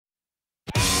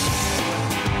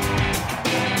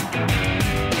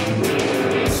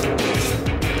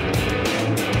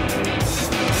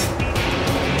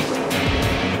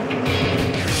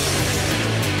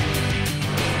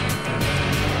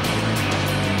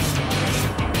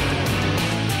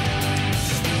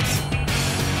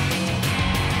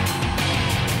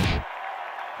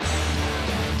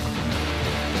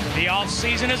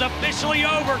season is officially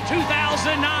over.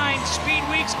 2009 Speed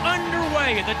Week's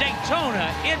underway at the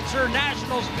Daytona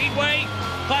International Speedway.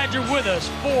 Glad you're with us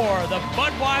for the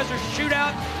Budweiser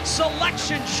Shootout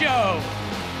Selection Show.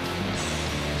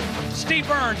 Steve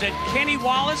Burns and Kenny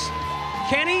Wallace.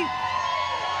 Kenny,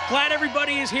 glad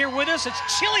everybody is here with us.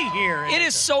 It's chilly here. It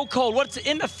is so cold. What's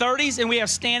in the 30s, and we have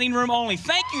standing room only.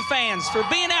 Thank you, fans, for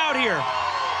being out here.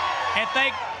 And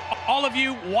thank all of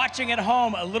you watching at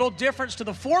home. A little difference to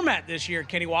the format this year,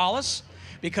 Kenny Wallace,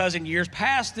 because in years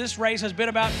past, this race has been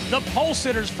about the pole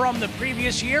sitters from the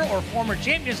previous year or former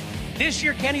champions. This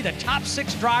year, Kenny, the top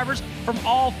 6 drivers from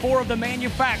all 4 of the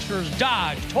manufacturers,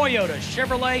 Dodge, Toyota,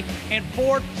 Chevrolet, and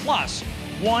Ford, plus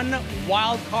 1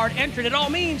 wild card entrant. It all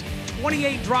means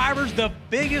 28 drivers, the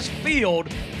biggest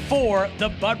field for the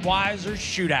Budweiser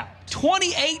Shootout.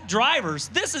 28 drivers.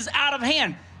 This is out of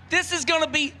hand. This is going to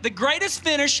be the greatest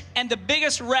finish and the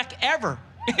biggest wreck ever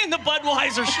in the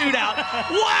Budweiser Shootout.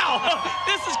 Wow,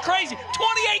 this is crazy.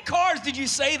 28 cars, did you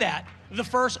say that? The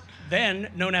first, then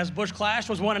known as Busch Clash,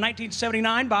 was won in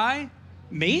 1979 by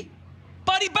me?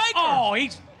 Buddy Baker. Oh,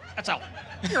 that's out.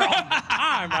 You're on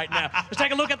time right now. Let's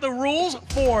take a look at the rules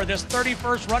for this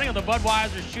 31st running of the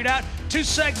Budweiser Shootout. 2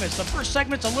 segments. The first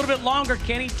segment's a little bit longer,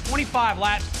 Kenny, 25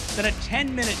 laps, then a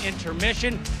 10-minute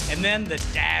intermission, and then the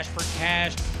dash for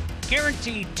cash.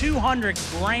 Guaranteed 200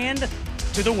 grand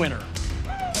to the winner.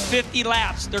 50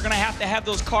 laps. They're going to have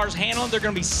those cars handled. They're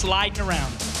going to be sliding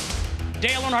around.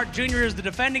 Dale Earnhardt Jr. is the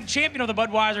defending champion of the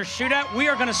Budweiser Shootout. We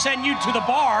are going to send you to the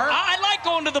bar. I like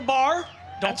going to the bar.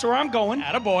 That's where I'm going.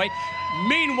 Attaboy.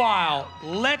 Meanwhile,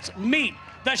 let's meet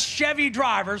the Chevy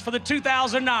drivers for the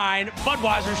 2009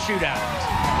 Budweiser Shootout.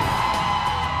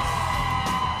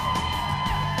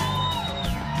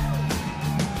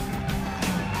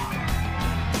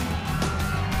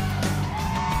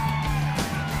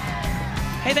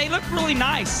 Hey, they look really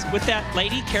nice with that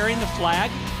lady carrying the flag.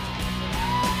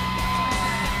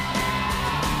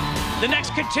 The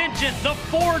next contingent, the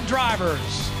Ford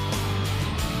drivers.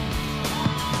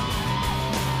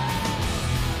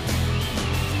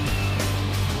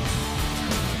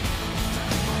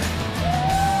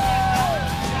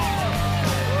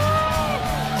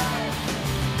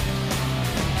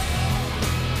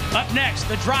 Up next,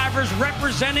 the drivers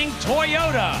representing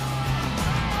Toyota.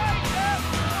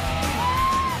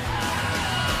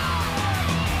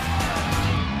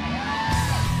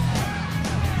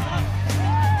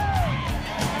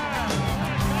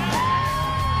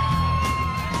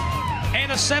 And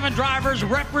the 7 drivers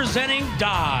representing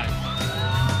Dodge.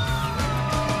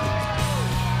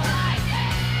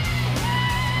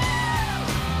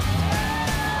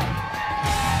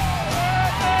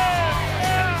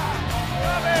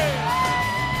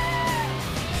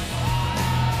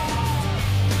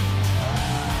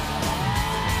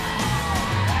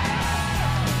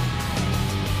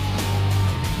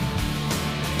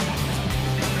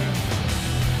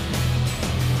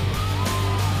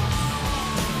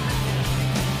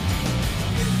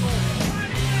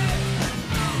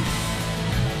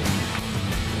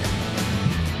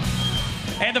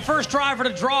 And the first driver to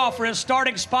draw for his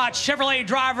starting spot, Chevrolet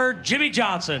driver Jimmy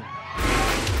Johnson.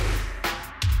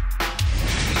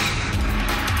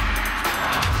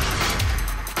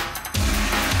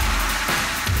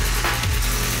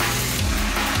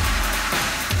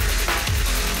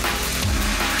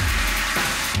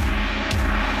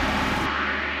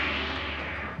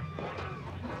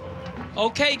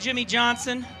 Okay, Jimmy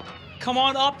Johnson, come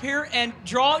on up here and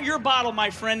draw your bottle, my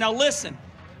friend. Now listen.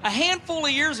 A handful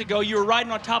of years ago, you were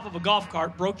riding on top of a golf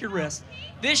cart, broke your wrist.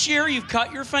 This year, you've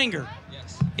cut your finger.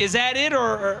 Yes. Is that it,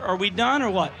 or are we done, or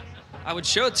what? I would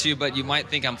show it to you, but you might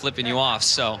think I'm flipping you off.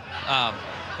 So,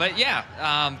 but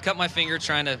yeah, cut my finger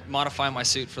trying to modify my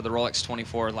suit for the Rolex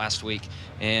 24 last week,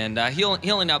 and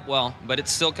healing up well, but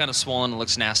it's still kind of swollen. It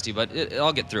looks nasty, but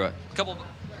I'll get through it. A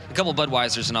couple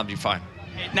Budweisers, and I'll be fine.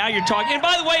 Now you're talking. And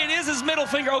by the way, it is his middle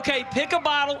finger. Okay, pick a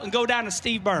bottle and go down to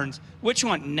Steve Burns. Which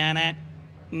one? Nah.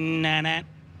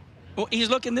 Well, he's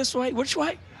looking this way. Which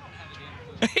way?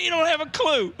 He don't have a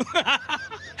clue.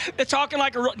 They're talking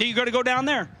like a... You got to go down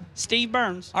there. Steve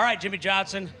Burns. All right, Jimmy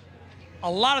Johnson.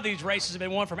 A lot of these races have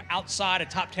been won from outside a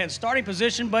top 10 starting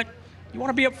position, but you want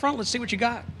to be up front. Let's see what you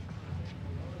got.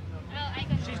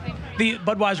 The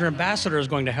Budweiser ambassador is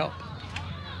going to help.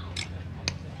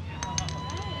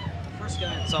 First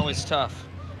guy, it's always tough.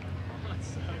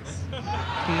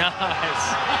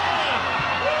 Nice.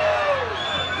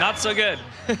 Not so good.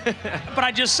 But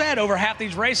I just said over half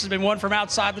these races have been won from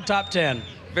outside the top 10.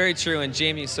 Very true, and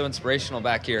Jamie's so inspirational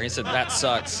back here. He said, that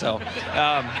sucks. So,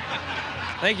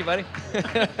 thank you, buddy.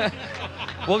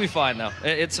 We'll be fine, though.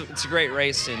 It's a great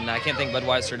race, and I can't thank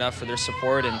Budweiser enough for their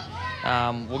support,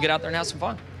 and we'll get out there and have some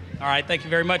fun. All right, thank you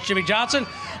very much, Jimmy Johnson.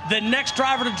 The next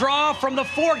driver to draw from the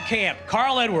Ford camp,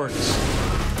 Carl Edwards.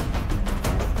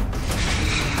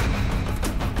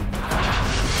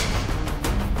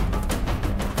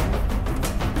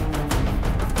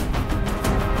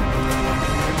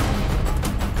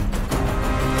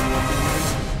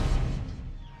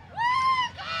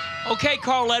 Okay,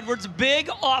 Carl Edwards, big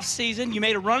off-season. You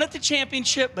made a run at the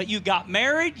championship, but you got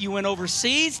married. You went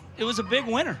overseas. It was a big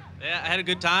winter. Yeah, I had a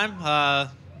good time.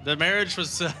 The marriage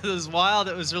was wild.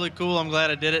 It was really cool. I'm glad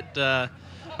I did it.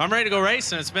 I'm ready to go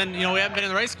racing. It's been, we haven't been in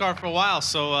the race car for a while,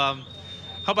 so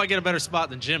hope I get a better spot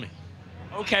than Jimmy.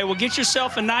 Okay, well, get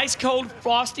yourself a nice, cold,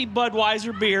 frosty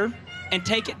Budweiser beer and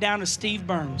take it down to Steve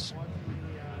Burns.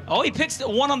 Oh, he picks the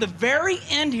one on the very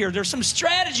end here. There's some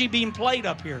strategy being played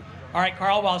up here. All right,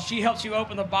 Carl, while she helps you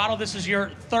open the bottle, this is your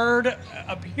third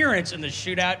appearance in the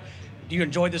shootout. Do you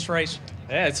enjoy this race?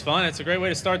 Yeah, it's fun. It's a great way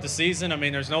to start the season. I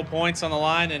mean, there's no points on the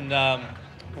line, and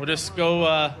we'll just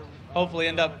go hopefully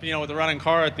end up, with a running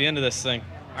car at the end of this thing.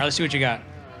 All right, let's see what you got.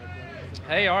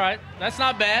 Hey, all right. That's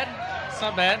not bad. It's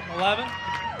not bad. 11.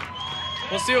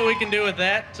 We'll see what we can do with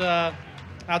that.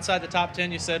 Outside the top 10,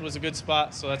 you said, was a good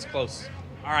spot, so that's close.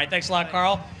 All right, thanks a lot,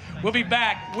 Carl. We'll be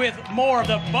back with more of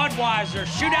the Budweiser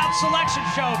Shootout Selection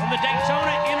Show from the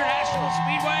Daytona International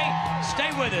Speedway. Stay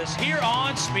with us here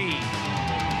on Speed.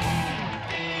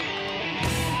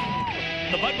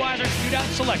 The Budweiser Shootout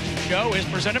Selection Show is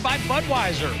presented by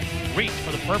Budweiser. Reach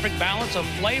for the perfect balance of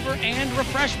flavor and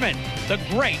refreshment. The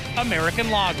Great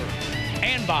American Lager.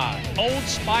 And by Old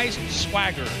Spice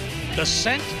Swagger, the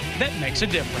scent that makes a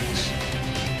difference.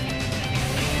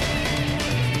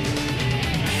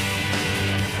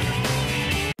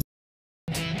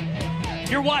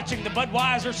 You're watching the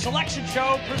Budweiser Selection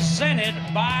Show presented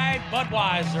by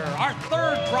Budweiser. Our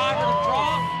third driver to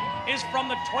draw is from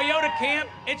the Toyota camp.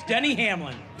 It's Denny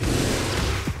Hamlin.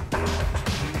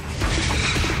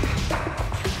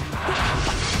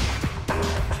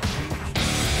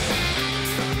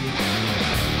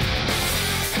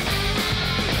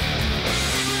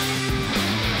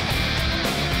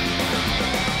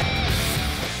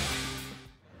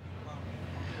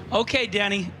 Okay,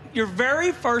 Denny, your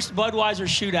very first Budweiser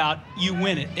shootout, you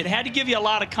win it. It had to give you a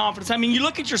lot of confidence. I mean, you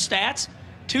look at your stats,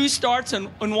 2 starts and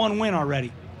 1 win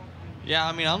already. Yeah,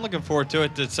 I mean, I'm looking forward to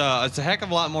it. It's a heck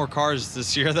of a lot more cars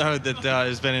this year, though, that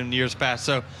has been in years past.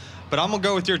 So, but I'm going to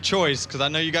go with your choice because I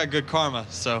know you got good karma.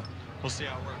 So we'll see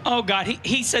how it works. Oh, God.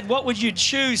 He said, what would you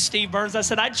choose, Steve Burns? I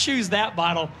said, I'd choose that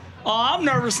bottle. Oh, I'm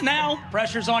nervous now.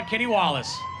 Pressure's on Kenny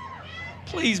Wallace.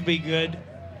 Please be good.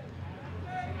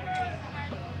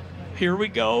 Here we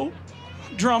go.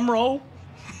 Drum roll.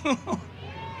 Ooh,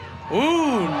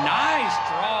 nice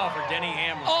draw for Denny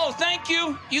Hamlin. Oh, thank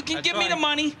you. You can give me the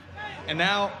money. And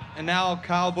now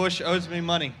Kyle Busch owes me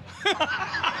money.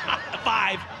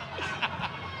 5.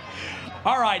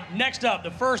 All right, next up,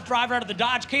 the first driver out of the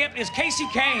Dodge camp is Casey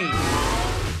Kane.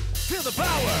 Feel the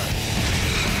power.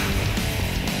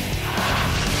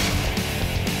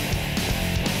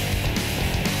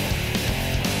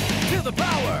 Feel the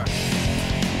power.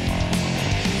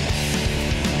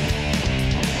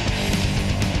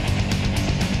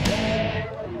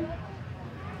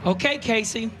 Okay,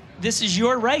 Casey, this is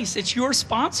your race. It's your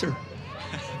sponsor.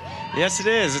 Yes, it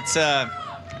is. It's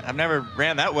I've never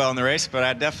ran that well in the race, but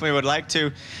I definitely would like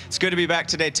to. It's good to be back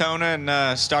to Daytona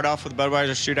and start off with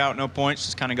Budweiser Shootout, no points.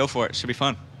 Just kind of go for it. Should be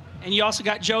fun. And you also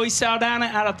got Joey Saldana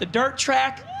out at the dirt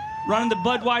track, running the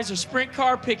Budweiser sprint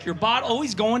car. Pick your bottle. Oh,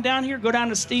 he's going down here. Go down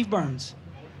to Steve Burns.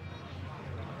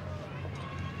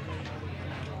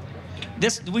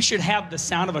 We should have the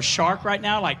sound of a shark right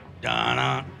now, like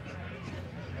da-na.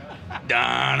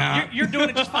 Donna. You're doing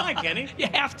it just fine, Kenny. You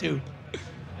have to.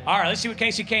 All right, let's see what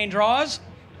Casey Kane draws.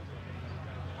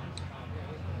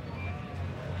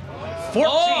 14.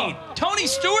 Oh, Tony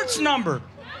Stewart's number.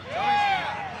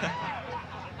 I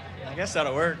guess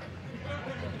that'll work.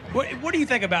 What do you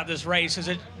think about this race?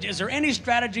 Is there any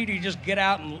strategy? Do you just get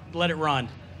out and let it run?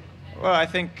 Well, I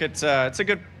think it's a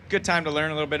good time to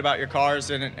learn a little bit about your cars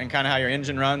and kind of how your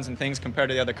engine runs and things compared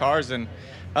to the other cars. And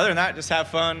other than that, just have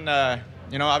fun.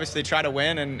 Obviously try to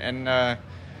win and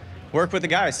work with the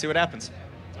guys, see what happens.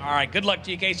 All right, good luck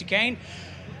to you, Casey Kane.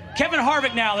 Kevin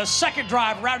Harvick now, the second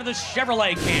driver out of the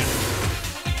Chevrolet camp.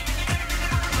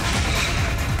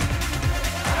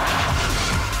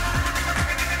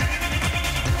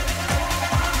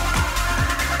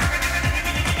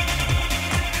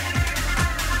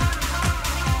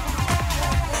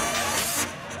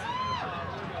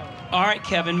 All right,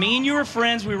 Kevin, me and you are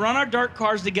friends. We run our dirt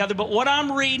cars together, but what I'm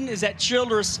reading is that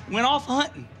Childress went off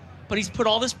hunting, but he's put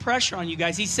all this pressure on you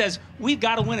guys. He says, we've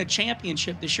got to win a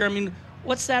championship this year. I mean,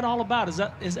 what's that all about? Is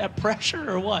that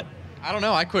pressure or what? I don't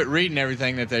know. I quit reading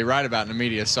everything that they write about in the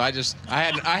media, so I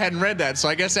hadn't read that, so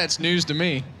I guess that's news to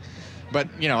me. But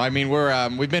you know, I mean,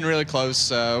 we've been really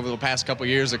close over the past couple of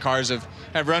years. The cars have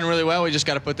run really well. We just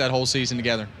got to put that whole season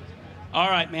together. All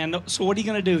right, man. So what are you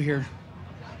going to do here?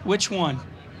 Which one?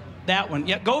 That one.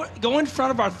 Yeah, go in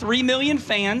front of our 3 million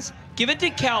fans. Give it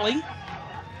to Kelly.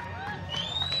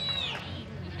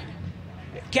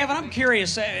 Kevin, I'm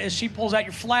curious, as she pulls out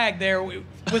your flag there,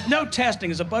 with no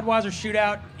testing, is a Budweiser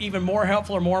Shootout even more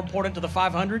helpful or more important to the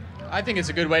 500? I think it's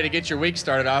a good way to get your week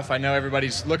started off. I know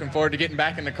everybody's looking forward to getting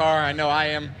back in the car. I know I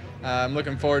am. I'm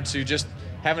looking forward to just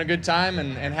having a good time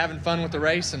and having fun with the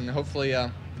race and hopefully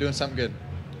doing something good.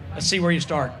 Let's see where you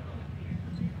start.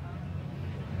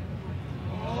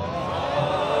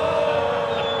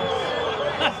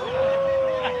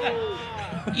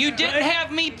 You didn't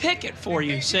have me pick it for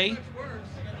you, see?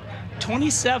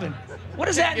 27. What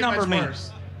does that number mean?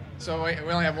 So we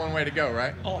only have one way to go,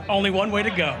 right? Oh, only one way to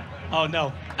go. Oh,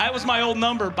 no. That was my old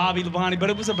number, Bobby Labonte, but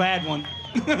it was a bad one.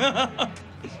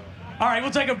 All right,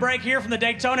 we'll take a break here from the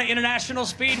Daytona International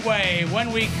Speedway.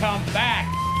 When we come back,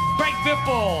 Greg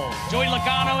Biffle, Joey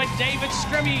Logano, and David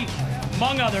Strimmy,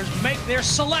 among others, make their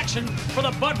selection for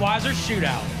the Budweiser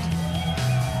Shootout.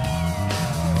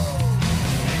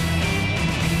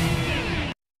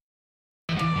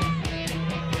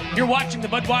 You're watching the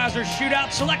Budweiser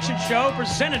Shootout Selection Show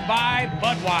presented by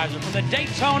Budweiser from the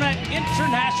Daytona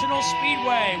International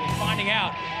Speedway. We're finding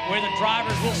out where the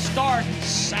drivers will start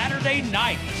Saturday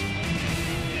night.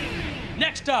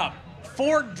 Next up,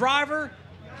 Ford driver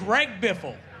Greg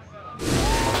Biffle.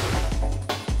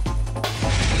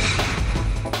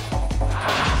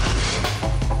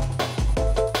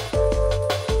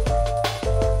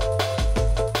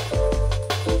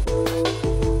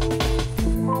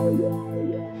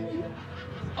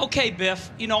 Okay,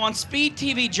 Biff, you know, on Speed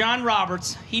TV, John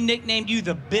Roberts, he nicknamed you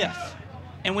the Biff.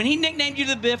 And when he nicknamed you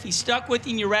the Biff, he stuck with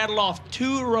you and you rattled off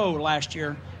 2 in a row last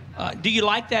year. Do you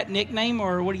like that nickname,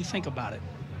 or what do you think about it?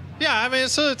 Yeah, I mean,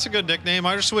 it's a good nickname.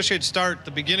 I just wish he'd start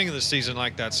the beginning of the season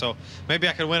like that, so maybe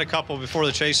I could win a couple before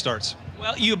the chase starts.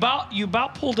 Well, you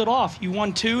about pulled it off. You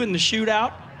won 2 in the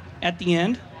shootout at the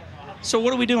end. So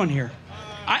what are we doing here?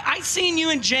 I seen you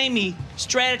and Jamie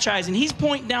strategizing. He's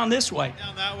pointing down this way.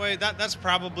 Down that way, that's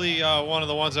probably one of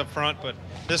the ones up front, but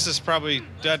this is probably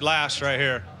dead last right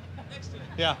here.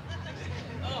 Yeah.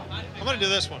 I'm going to do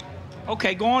this one.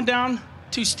 Okay, go on down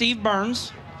to Steve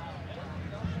Burns.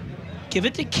 Give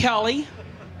it to Kelly.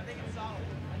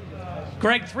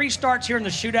 Greg, 3 starts here in the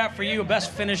shootout for you, a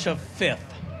best finish of 5th.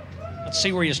 Let's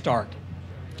see where you start.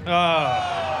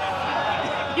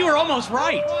 You were almost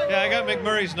right. Yeah, I got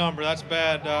McMurray's number. That's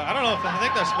bad. I don't know if I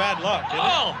think that's bad luck.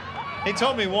 He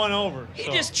told me 1 over. He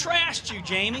so. just trashed you,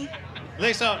 Jamie. At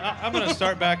least I'm going to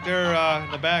start back there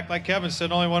in the back. Like Kevin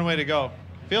said, only one way to go.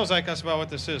 Feels like that's about what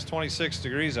this is, 26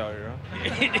 degrees out here.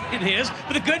 Huh? It is,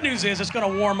 but the good news is it's going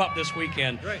to warm up this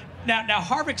weekend. Right. Now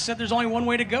Harvick said there's only one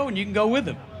way to go, and you can go with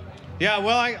him. Yeah,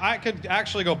 well, I could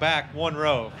actually go back 1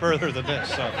 row further than this.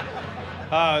 So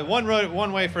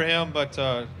one way for him, but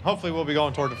hopefully we'll be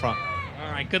going toward the front.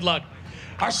 All right, good luck.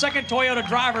 Our second Toyota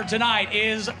driver tonight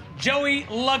is Joey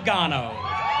Logano.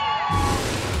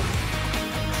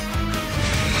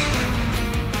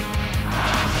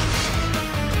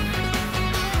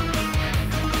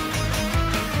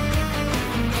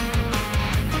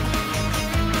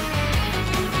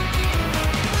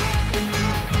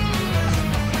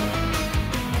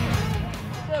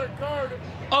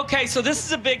 Okay, so this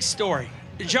is a big story.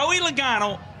 Joey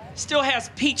Logano still has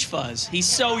peach fuzz. He's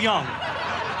so young.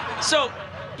 So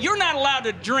you're not allowed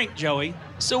to drink, Joey.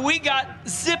 So we got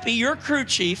Zippy, your crew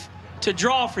chief, to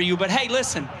draw for you. But hey,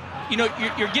 listen, you know,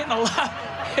 you're getting a lot.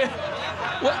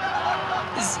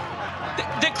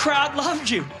 The crowd loved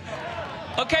you.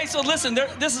 Okay, so listen,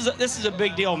 this is a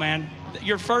big deal, man.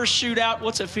 Your first shootout,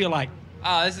 what's it feel like?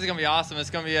 This is going to be awesome.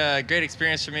 It's going to be a great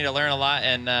experience for me to learn a lot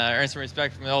and earn some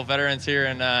respect from the old veterans here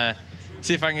and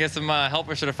see if I can get some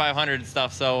helpers for the 500 and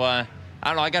stuff. So, I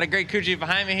don't know. I got a great crew chief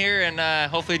behind me here, and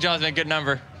hopefully John's been a good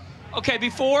number. Okay,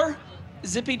 before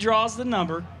Zippy draws the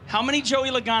number, how many Joey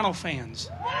Logano fans?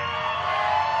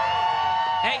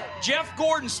 Hey, Jeff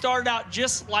Gordon started out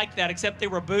just like that, except they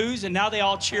were boos, and now they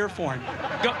all cheer for him.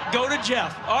 Go to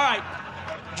Jeff. All right,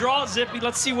 draw Zippy.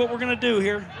 Let's see what we're going to do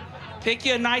here. Pick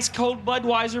you a nice cold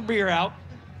Budweiser beer out,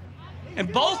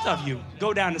 and both of you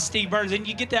go down to Steve Burns, and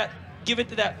you get that, give it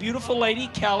to that beautiful lady,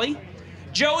 Kelly.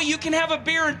 Joey, you can have a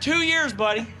beer in 2 years,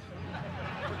 buddy.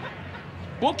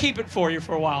 We'll keep it for you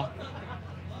for a while.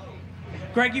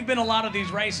 Greg, you've been a lot of these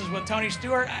races with Tony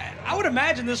Stewart. I would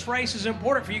imagine this race is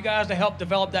important for you guys to help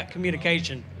develop that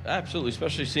communication. Absolutely,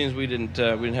 especially since we didn't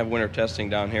have winter testing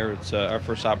down here. It's our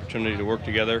first opportunity to work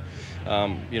together,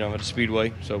 you know, at a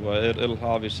speedway. So it'll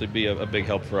obviously be a big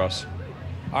help for us.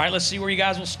 All right, let's see where you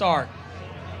guys will start.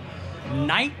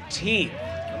 19th.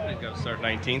 Somebody's got to start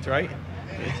 19th, right?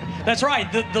 That's right.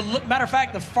 The matter of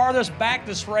fact, the farthest back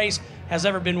this race has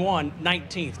ever been won,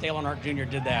 19th. Dale Earnhardt Jr.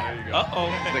 did that. There you go. Uh-oh.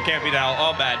 They can't be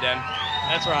all bad then.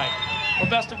 That's right. Well,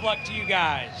 best of luck to you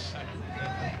guys.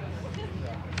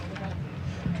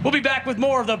 We'll be back with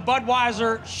more of the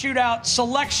Budweiser Shootout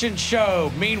Selection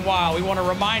Show. Meanwhile, we want to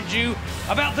remind you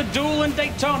about the Duel in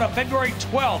Daytona, February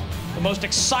 12th. The most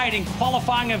exciting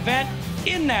qualifying event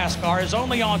in NASCAR is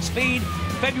only on Speed,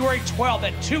 February 12th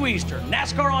at 2 Eastern.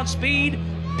 NASCAR on Speed,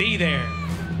 be there.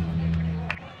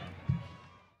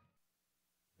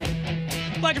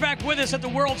 Glad you're back with us at the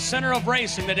World Center of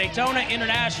Racing, the Daytona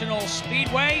International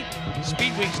Speedway.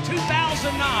 Speed Weeks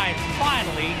 2009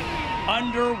 finally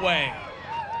underway.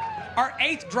 Our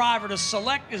 8th driver to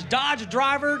select is Dodge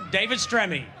driver David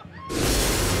Stremme.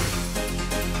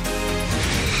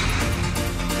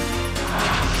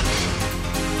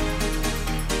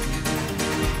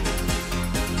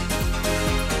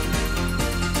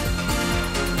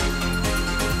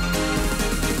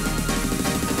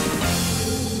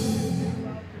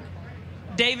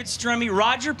 David Stremme,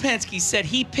 Roger Penske said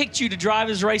he picked you to drive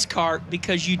his race car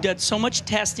because you did so much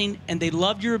testing and they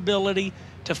loved your ability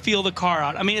to feel the car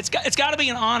out. I mean, it's got to be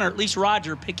an honor, at least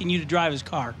Roger, picking you to drive his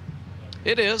car.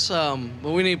 It is, but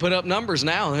we need to put up numbers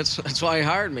now. That's why he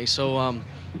hired me. So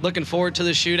looking forward to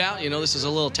the shootout. You know, this is a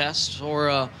little test for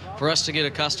us to get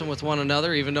accustomed with one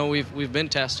another, even though we've been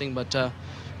testing. But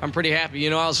I'm pretty happy.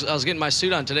 You know, I was getting my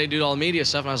suit on today, do all the media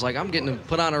stuff, and I was like, I'm getting to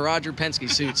put on a Roger Penske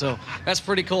suit. So that's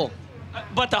pretty cool.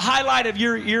 But the highlight of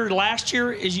your year last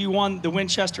year is you won the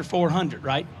Winchester 400,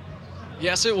 right?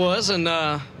 Yes, it was, and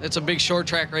it's a big short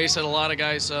track race that a lot of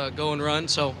guys go and run.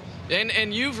 So,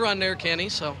 and you've run there, Kenny.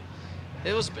 So,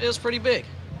 it was pretty big.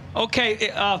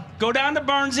 Okay, go down to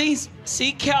Burnsy's,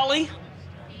 see Kelly.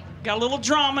 Got a little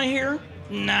drama here.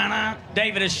 Nah.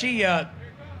 David, as she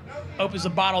opens the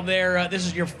bottle there, this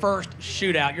is your first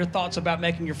shootout. Your thoughts about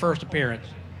making your first appearance?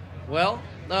 Well,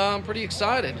 I'm pretty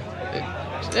excited.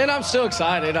 And I'm still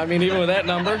excited. I mean, even with that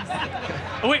number.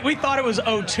 We thought it was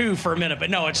 02 for a minute, but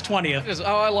no, it's 20th.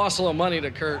 I lost a little money to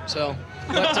Kurt, so.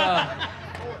 But,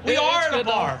 we are at a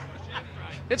bar.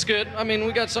 It's good. I mean,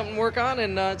 we got something to work on,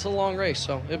 and it's a long race,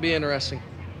 so it'll be interesting.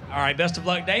 All right, best of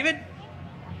luck, David.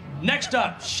 Next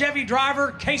up, Chevy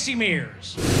driver Casey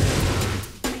Mears.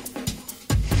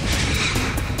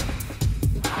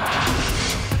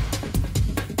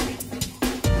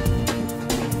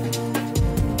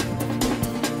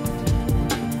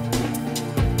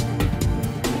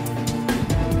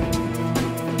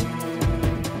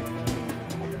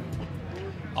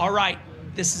 All right,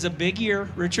 this is a big year.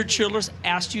 Richard Childress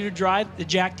asked you to drive the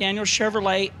Jack Daniels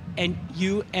Chevrolet, and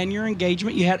you and your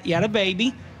engagement, you had a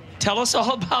baby. Tell us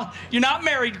all about, you're not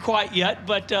married quite yet,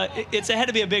 but it's ahead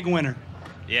to be a big winner.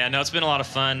 Yeah, no, it's been a lot of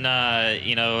fun.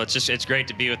 You know, it's great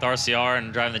to be with RCR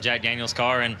and driving the Jack Daniels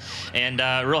car, and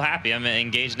real happy. I'm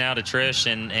engaged now to Trish,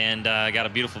 and got a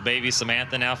beautiful baby,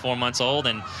 Samantha, now 4 months old,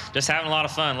 and just having a lot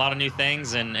of fun, a lot of new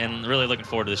things, and really looking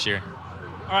forward to this year.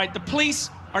 All right, the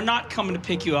police are not coming to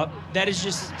pick you up. That is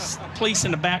just police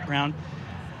in the background.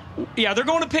 Yeah, they're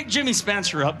going to pick Jimmy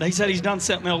Spencer up. They said he's done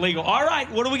something illegal. All right,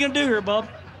 what are we going to do here, bub?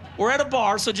 We're at a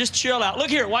bar, so just chill out. Look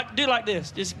here, do like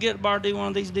this. Just get a bar, do one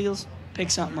of these deals, pick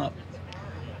something up.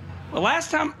 Well,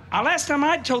 last time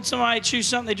I told somebody to choose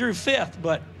something, they drew 5th,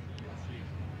 but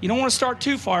you don't want to start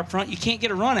too far up front. You can't get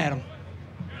a run at them.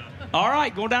 All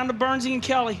right, go down to Burnsy and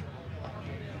Kelly.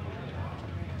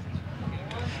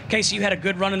 Casey, you had a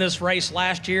good run in this race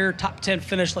last year. Top 10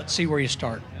 finish. Let's see where you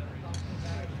start.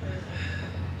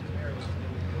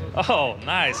 Oh,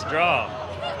 nice draw.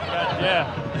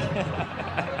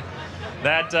 Yeah.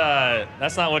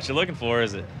 That's not what you're looking for,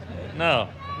 is it? No.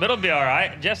 But it'll be all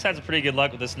right. Jeff's had some pretty good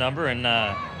luck with this number, and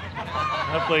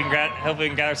hopefully we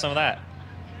can gather some of that.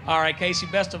 All right, Casey,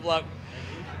 best of luck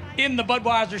in the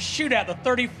Budweiser Shootout, the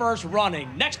 31st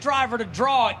running. Next driver to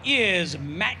draw is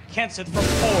Matt Kenseth from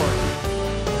Ford.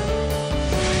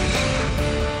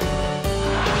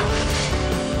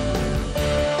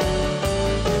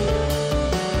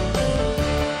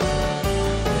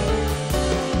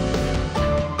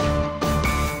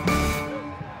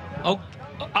 Oh,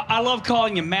 I love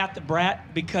calling you Matt the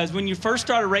Brat because when you first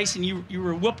started racing, you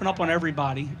were whooping up on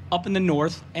everybody up in the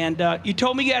north, and you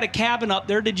told me you had a cabin up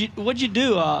there. What'd you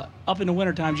do up in the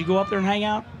wintertime? Did you go up there and hang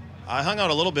out? I hung out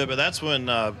a little bit, but that's when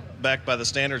back by the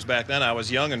standards back then I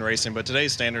was young and racing, but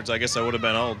today's standards I guess I would have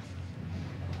been old.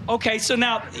 Okay, so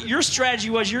now your strategy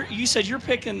was you said you're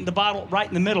picking the bottle right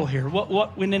in the middle here.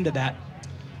 What went into that?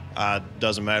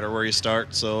 Doesn't matter where you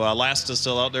start. So last is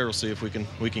still out there. We'll see if we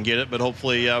can get it, but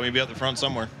hopefully maybe up the front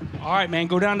somewhere. All right, man.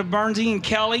 Go down to Bernsey and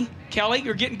Kelly. Kelly,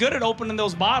 you're getting good at opening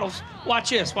those bottles.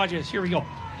 Watch this. Watch this. Here we go.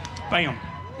 Bam.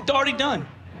 It's already done.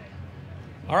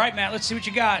 All right, Matt. Let's see what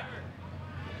you got.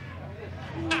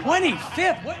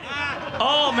 25th. What?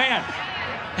 Oh man.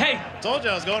 Hey. Told you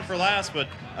I was going for last, but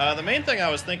the main thing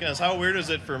I was thinking is how weird is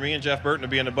it for me and Jeff Burton to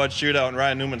be in the Bud Shootout and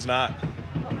Ryan Newman's not?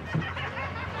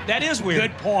 That is weird.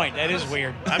 Good point. That is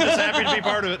weird. I'm just happy to be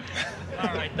part of it.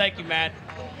 All right. Thank you, Matt.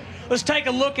 Let's take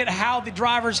a look at how the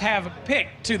drivers have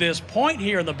picked to this point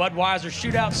here in the Budweiser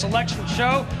Shootout Selection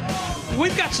Show.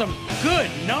 We've got some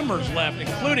good numbers left,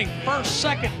 including first,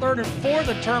 second, third, and fourth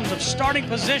in terms of starting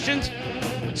positions.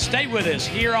 Stay with us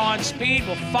here on Speed.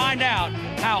 We'll find out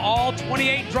how all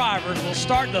 28 drivers will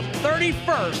start the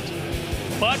 31st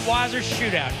Budweiser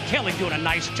Shootout. Kelly doing a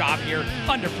nice job here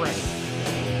under pressure.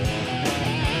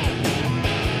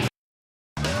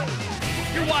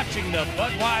 You're watching the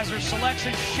Budweiser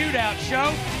Selection Shootout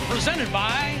Show presented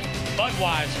by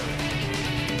Budweiser.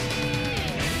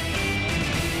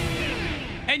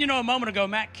 And you know, a moment ago,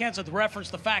 Matt Kenseth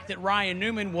referenced the fact that Ryan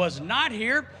Newman was not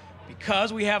here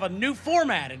because we have a new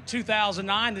format in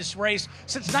 2009. This race,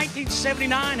 since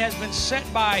 1979, has been set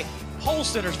by pole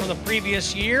sitters from the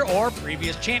previous year or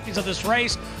previous champions of this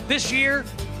race. This year,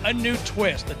 a new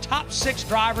twist. The top 6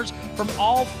 drivers from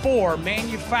all 4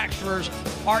 manufacturers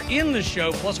are in the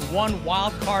show, plus 1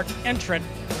 wild card entrant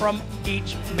from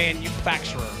each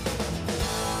manufacturer.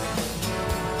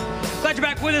 Glad you're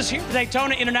back with us here at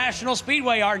Daytona International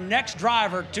Speedway. Our next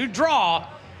driver to draw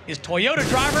is Toyota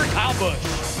driver Kyle Busch.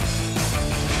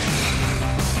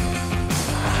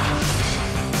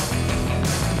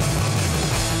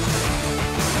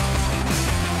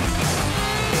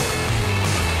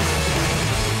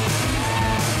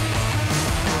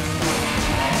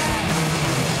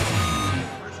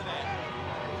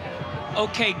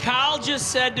 Okay, Kyle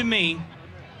just said to me,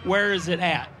 where is it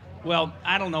at? Well,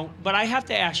 I don't know, but I have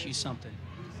to ask you something.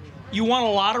 You won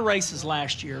a lot of races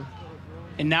last year,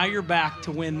 and now you're back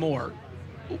to win more.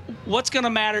 What's going to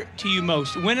matter to you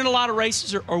most, winning a lot of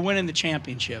races or winning the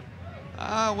championship?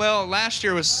 Well, last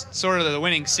year was sort of the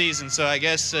winning season, so I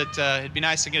guess it'd be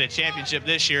nice to get a championship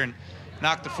this year and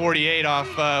knock the 48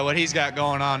 off what he's got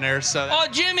going on there. So. Oh,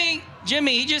 Jimmy,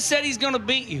 he just said he's going to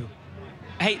beat you.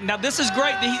 Hey, now this is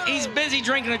great. He's busy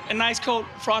drinking a nice cold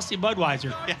frosty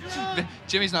Budweiser. Yeah.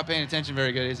 Jimmy's not paying attention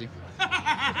very good, is he?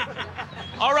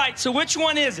 All right, so which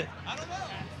one is it? I don't know.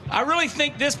 I really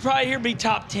think this probably here be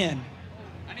top 10.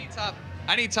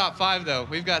 I need top 5 though.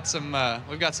 We've got some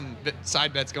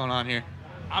side bets going on here.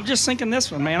 I'm just thinking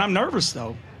this one, man. I'm nervous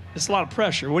though. It's a lot of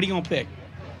pressure. What are you gonna pick?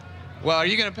 Well, are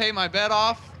you gonna pay my bet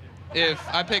off if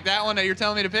I pick that one that you're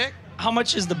telling me to pick? How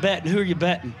much is the bet, and who are you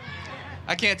betting?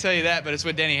 I can't tell you that, but it's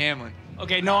with Denny Hamlin.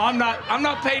 Okay, no, I'm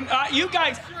not paying. You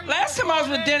guys, last time I was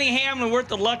with Denny Hamlin, we're at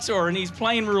the Luxor, and he's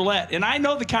playing roulette, and I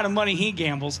know the kind of money he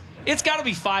gambles. It's got to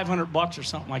be $500 or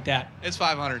something like that. It's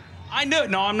 500. I knew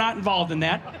it. No, I'm not involved in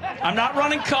that. I'm not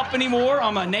running Cup anymore.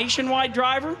 I'm a nationwide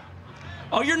driver.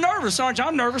 Oh, you're nervous, aren't you?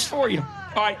 I'm nervous for you.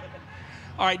 All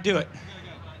right, do it.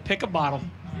 Pick a bottle.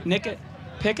 Nick it.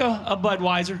 Pick a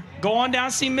Budweiser. Go on down,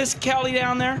 see Miss Kelly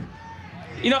down there.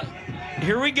 You know,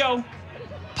 here we go.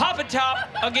 Pop it top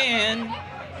again.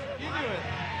 You do it.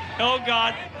 Oh,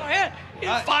 God. Go ahead.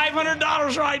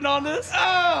 $500 riding on this.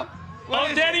 Oh,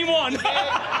 Denny won. Oh,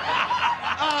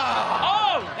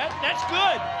 that's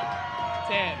good.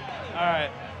 10. All right.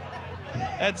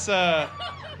 That's a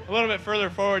little bit further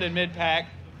forward in mid-pack.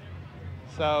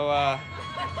 So,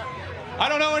 I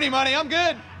don't owe any money. I'm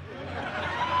good.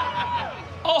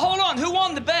 Oh, hold on. Who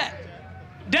won the bet?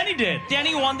 Denny did.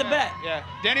 Denny won the bet. Yeah,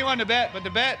 Denny won the bet, but the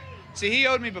bet, see, he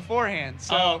owed me beforehand.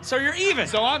 So, so you're even.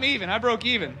 So I'm even. I broke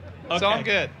even. Okay. So I'm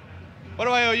good. What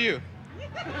do I owe you?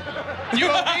 You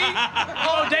owe me?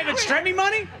 Oh, David Stremme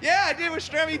money? Yeah, I did with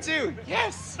Stremme too.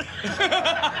 Yes. All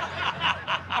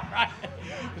right.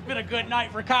 It's been a good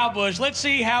night for Kyle Busch. Let's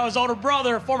see how his older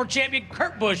brother, former champion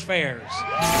Kurt Busch, fares.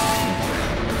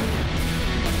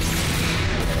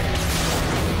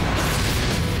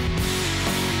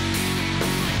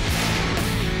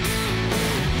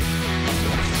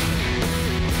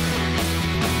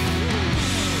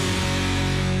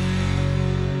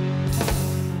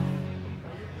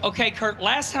 Okay, Kurt,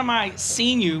 last time I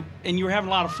seen you and you were having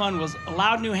a lot of fun was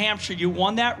Loud, New Hampshire. You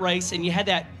won that race and you had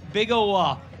that big old,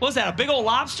 what was that, a big old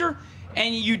lobster?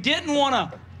 And you didn't want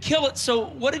to kill it, so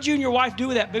what did you and your wife do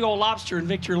with that big old lobster in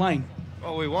Victory Lane?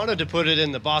 Well, we wanted to put it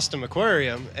in the Boston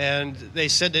Aquarium, and they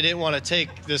said they didn't want to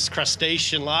take this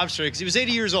crustacean lobster because he was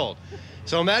 80 years old.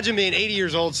 So imagine being 80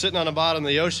 years old, sitting on the bottom of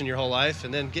the ocean your whole life,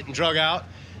 and then getting drug out.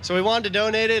 So we wanted to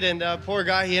donate it, and poor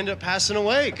guy, he ended up passing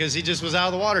away because he just was out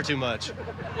of the water too much.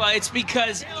 Well, it's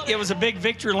because it was a big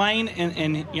Victory Lane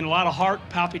and you know, a lot of heart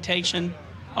palpitation.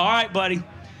 All right, buddy.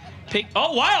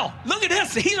 Oh, wow. Look at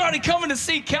this. He's already coming to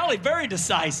see Kelly. Very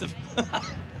decisive.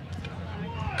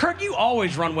 Kurt, you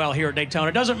always run well here at Daytona.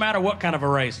 It doesn't matter what kind of a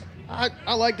race.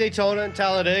 I like Daytona and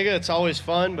Talladega. It's always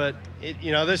fun, but,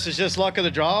 you know, this is just luck of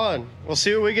the draw, and we'll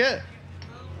see what we get.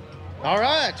 All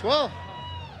right, well,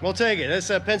 we'll take it. It's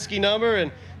a Penske number, and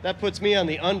that puts me on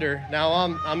the under. Now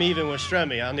I'm even with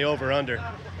Stremme on the over-under.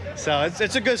 So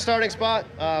it's a good starting spot.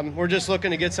 We're just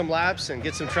looking to get some laps and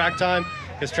get some track time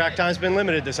because track time's been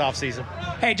limited this offseason.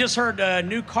 Hey, just heard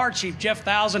new car chief, Jeff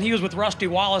Thousand. He was with Rusty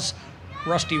Wallace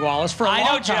for a long time.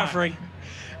 I know Jeffrey.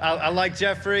 I like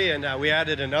Jeffrey, and we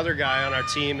added another guy on our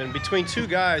team. And between two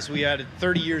guys, we added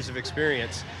 30 years of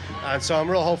experience. So I'm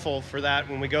real hopeful for that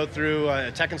when we go through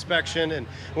a tech inspection and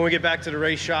when we get back to the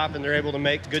race shop and they're able to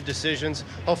make good decisions.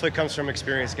 Hopefully it comes from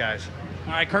experienced guys.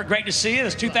 All right, Kurt, great to see you.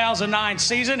 This 2009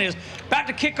 season is about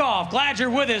to kick off. Glad you're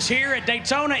with us here at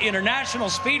Daytona International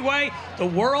Speedway, the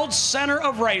world's center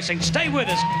of racing. Stay with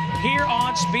us here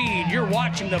on Speed. You're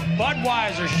watching the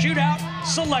Budweiser Shootout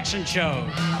Selection Show.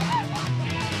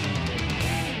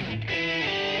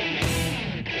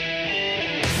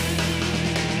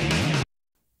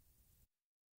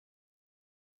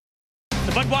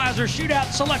 The Budweiser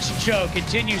Shootout Selection Show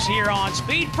continues here on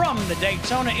Speed from the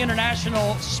Daytona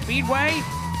International Speedway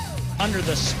under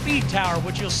the Speed Tower,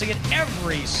 which you'll see at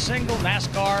every single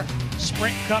NASCAR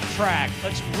Sprint Cup track.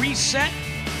 Let's reset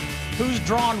who's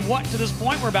drawn what to this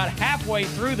point. We're about halfway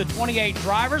through the 28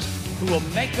 drivers who will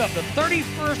make up the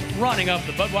 31st running of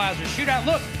the Budweiser Shootout.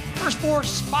 Look, first 4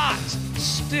 spots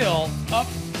still up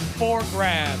for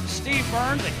grabs. Steve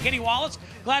Burns and Kenny Wallace,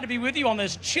 glad to be with you on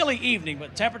this chilly evening,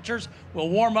 but temperatures will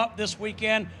warm up this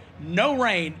weekend. No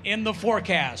rain in the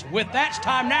forecast. With that, it's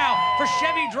time now for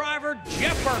Chevy driver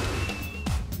Jeff Burton.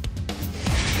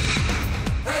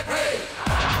 Hey, hey.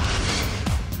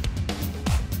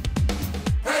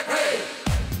 Hey, hey.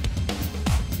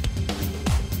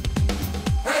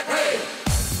 Hey, hey.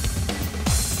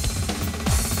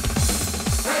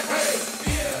 Hey, hey.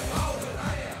 Yeah, all that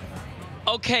I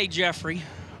am. Okay, Jeffrey,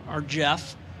 or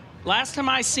Jeff. Last time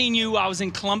I seen you, I was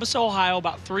in Columbus, Ohio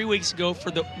about 3 weeks ago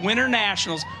for the Winter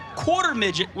Nationals, quarter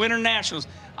midget Winter Nationals.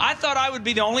 I thought I would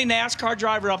be the only NASCAR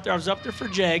driver up there. I was up there for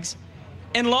Jegs.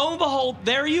 And lo and behold,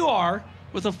 there you are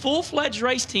with a full-fledged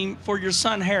race team for your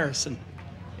son, Harrison.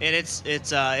 And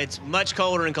it's much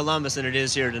colder in Columbus than it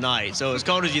is here tonight. So as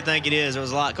cold as you think it is, it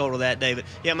was a lot colder that day. But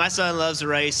yeah, my son loves to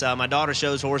race. My daughter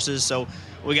shows horses, so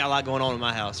we got a lot going on in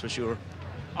my house for sure.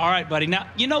 All right, buddy. Now,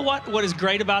 you know what is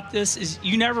great about this is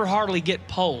you never hardly get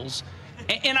polls.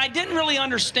 And I didn't really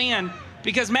understand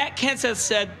because Matt Kentz has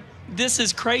said this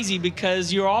is crazy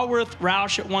because you're all with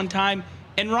Roush at one time,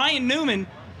 and Ryan Newman,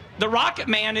 the Rocket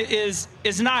Man, is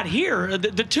not here.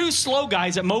 The two slow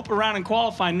guys that mope around in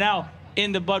qualifying now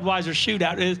in the Budweiser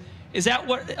Shootout. Is that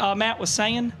what Matt was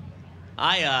saying?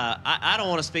 I don't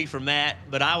want to speak for Matt,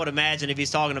 but I would imagine if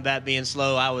he's talking about being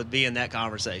slow, I would be in that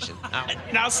conversation.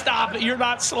 Now stop it. You're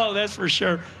not slow, that's for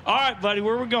sure. All right, buddy,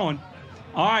 where we going?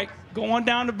 All right, going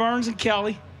down to Burns and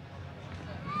Kelly.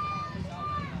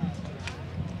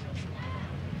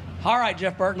 All right,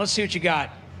 Jeff Burton, let's see what you got.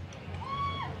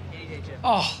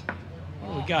 Oh,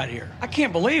 what do we got here? I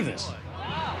can't believe this.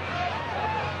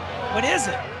 What is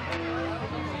it?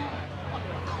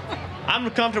 I'm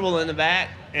comfortable in the back,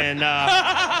 and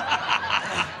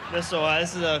this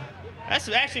that's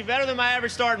actually better than my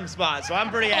average starting spot, so I'm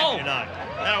pretty happy tonight.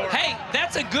 That'll work. Hey,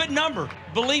 that's a good number.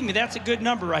 Believe me, that's a good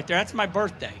number right there. That's my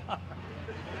birthday.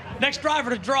 Next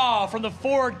driver to draw from the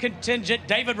Ford contingent,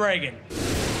 David Reagan.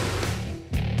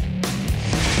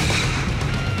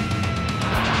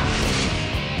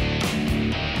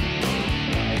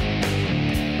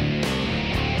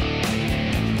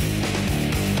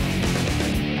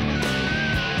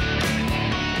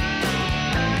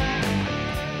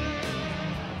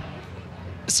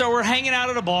 So we're hanging out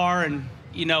at a bar, and,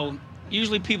 you know,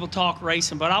 usually people talk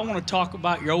racing, but I want to talk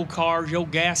about your old cars, your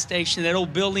old gas station, that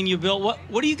old building you built.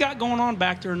 What do you got going on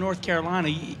back there in North Carolina?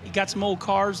 You got some old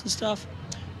cars and stuff?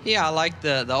 Yeah, I like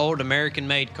the old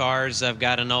American-made cars. I've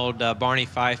got an old Barney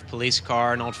Fife police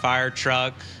car, an old fire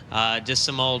truck, just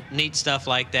some old neat stuff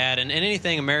like that, and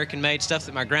anything American-made stuff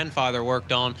that my grandfather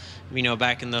worked on, you know,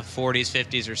 back in the 40s,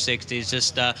 50s, or 60s.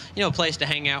 Just you know, a place to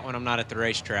hang out when I'm not at the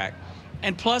racetrack.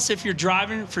 And plus, if you're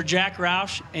driving for Jack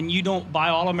Roush and you don't buy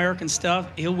all American stuff,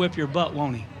 he'll whip your butt,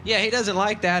 won't he? Yeah, he doesn't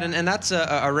like that, and that's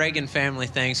a Reagan family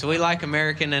thing. So we like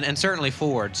American and certainly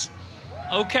Fords.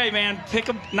 Okay, man, pick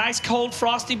a nice cold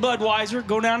frosty Budweiser,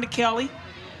 go down to Kelly,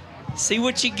 see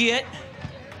what you get.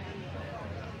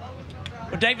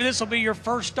 Well, David, this will be your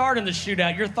first start in the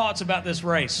shootout. Your thoughts about this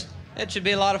race? It should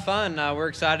be a lot of fun. We're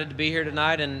excited to be here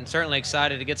tonight and certainly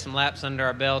excited to get some laps under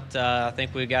our belt. I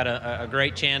think we've got a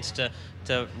great chance to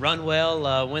run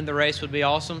well, win the race would be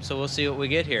awesome, so we'll see what we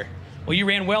get here. Well, you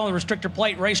ran well in the restrictor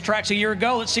plate racetracks a year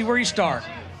ago. Let's see where you start.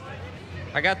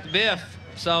 I got the biff,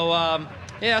 so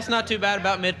yeah, it's not too bad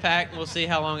about mid-pack. We'll see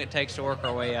how long it takes to work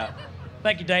our way up.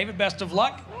 Thank you, David. Best of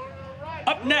luck.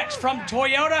 Up next from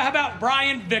Toyota, how about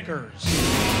Brian Vickers?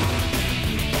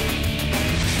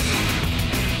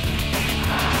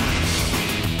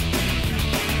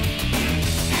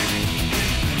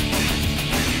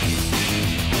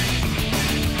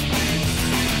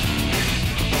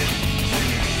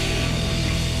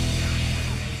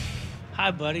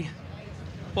 Hi, buddy.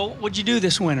 Well, what'd you do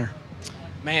this winter?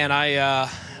 Man, I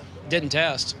didn't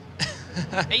test.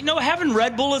 Hey, you know, having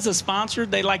Red Bull as a sponsor,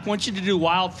 they like want you to do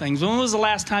wild things. When was the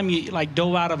last time you like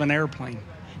dove out of an airplane?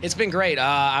 It's been great.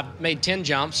 I've made 10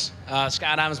 jumps.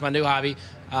 Skydiving's my new hobby.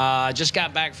 Just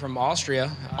got back from Austria.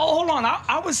 Oh, hold on.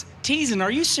 I was teasing. Are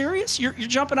you serious? You're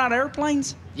jumping out of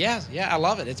airplanes? Yeah, I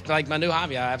love it. It's like my new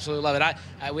hobby. I absolutely love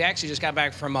it. We actually just got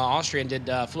back from Austria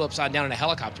and flew upside down in a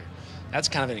helicopter. That's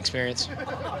kind of an experience.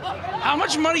 How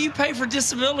much money you pay for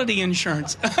disability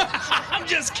insurance? I'm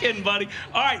just kidding, buddy.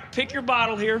 All right, pick your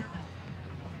bottle here.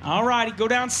 All righty, go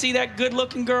down and see that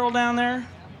good-looking girl down there.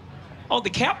 Oh, the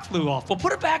cap flew off. Well,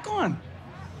 put it back on.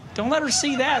 Don't let her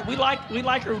see that. We like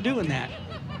her doing that.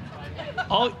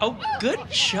 Oh,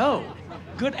 good show.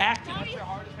 Good acting.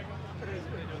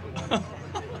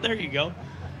 There you go.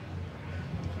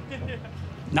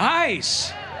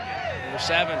 Nice. Number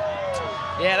 7.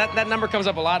 Yeah, that number comes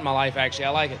up a lot in my life, actually. I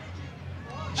like it.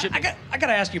 I got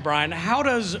to ask you, Brian, how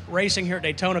does racing here at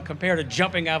Daytona compare to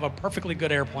jumping out of a perfectly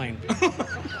good airplane?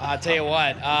 I'll tell you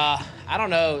what, I don't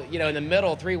know, you know, in the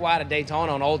middle, 3 wide at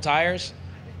Daytona on old tires,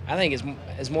 I think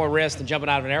it's more risk than jumping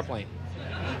out of an airplane.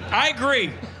 I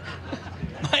agree.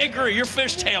 I agree. You're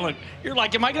fishtailing. You're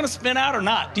like, am I going to spin out or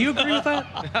not? Do you agree with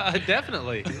that?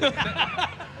 Definitely.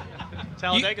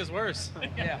 Talladega's worse.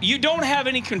 Yeah. You don't have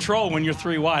any control when you're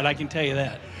 3 wide, I can tell you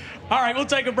that. All right, we'll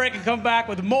take a break and come back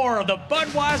with more of the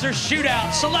Budweiser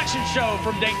Shootout selection show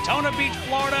from Daytona Beach,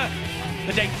 Florida,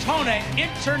 the Daytona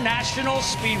International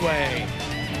Speedway.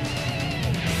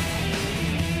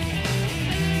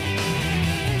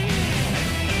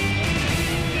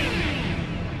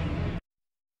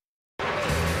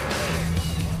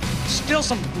 Still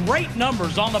some great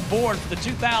numbers on the board for the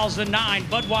 2009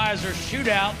 Budweiser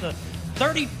Shootout, the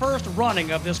 31st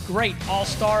running of this great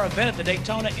all-star event at the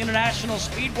Daytona International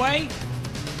Speedway.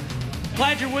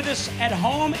 Glad you're with us at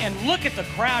home, and look at the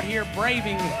crowd here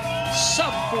braving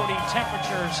sub-40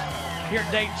 temperatures here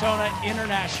at Daytona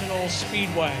International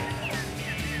Speedway.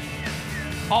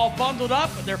 All bundled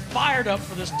up, they're fired up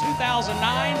for this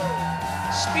 2009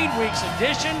 Speed Weeks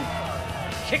edition.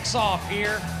 Kicks off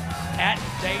here at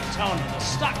Daytona, the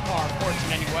stock car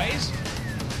portion anyways.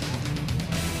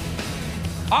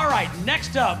 All right,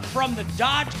 next up from the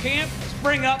Dodge camp, let's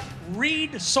bring up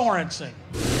Reed Sorensen.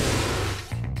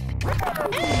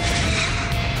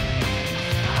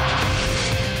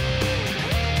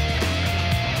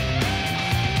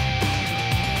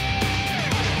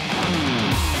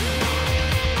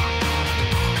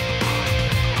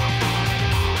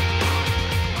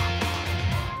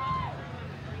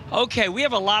 Okay, we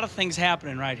have a lot of things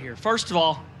happening right here. First of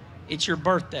all, it's your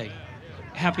birthday.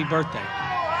 Happy birthday.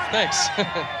 Thanks.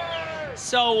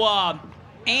 So,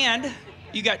 and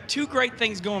you got 2 great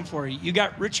things going for you. You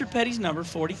got Richard Petty's number,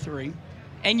 43,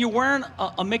 and you're wearing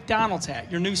a McDonald's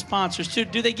hat, your new sponsors too.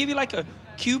 Do they give you like a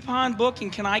coupon book,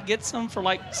 and can I get some for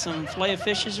like some filet of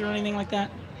fishes or anything like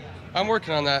that? I'm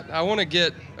working on that. I want to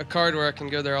get a card where I can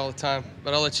go there all the time,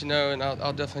 but I'll let you know, and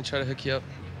I'll definitely try to hook you up.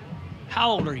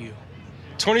 How old are you?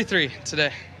 23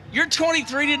 today. You're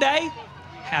 23 today?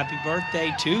 Happy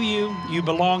birthday to you. You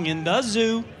belong in the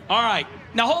zoo. All right.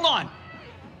 Now, hold on.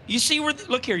 You see where,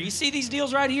 look here. You see these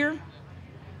deals right here?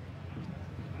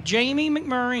 Jamie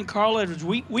McMurray and Carl Edwards,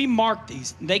 we marked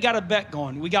these. They got a bet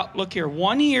going. We got, look here,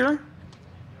 1 year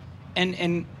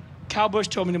and Kyle Busch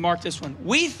told me to mark this one.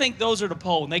 We think those are the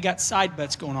pole, and they got side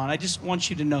bets going on. I just want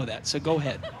you to know that, so go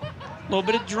ahead. A little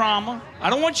bit of drama. I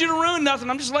don't want you to ruin nothing.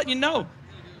 I'm just letting you know.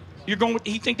 You're going with,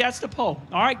 he think that's the pole.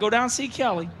 All right, go down and see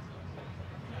Kelly.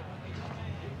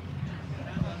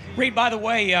 Reed, by the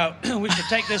way, we should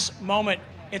take this moment.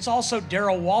 It's also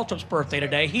Darrell Waltrip's birthday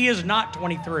today. He is not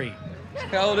 23.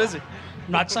 How old is he?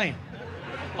 I'm not saying.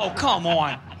 Oh, come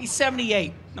on. He's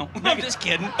 78. No, I'm just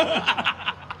kidding.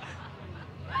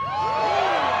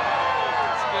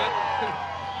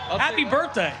 Happy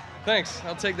birthday. Thanks.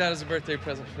 I'll take that as a birthday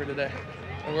present for today.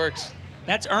 It works.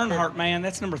 That's Earnhardt, man.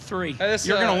 That's number 3. Hey, this,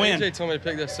 You're going to win. AJ told me to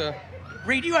pick this, so.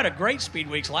 Reed, you had a great Speed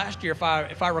Weeks last year, if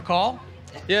I recall.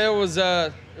 Yeah, it was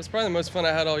probably the most fun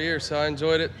I had all year, so I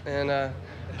enjoyed it. And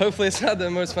hopefully it's not the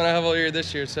most fun I have all year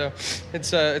this year. So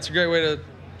it's a great way to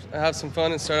have some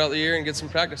fun and start out the year and get some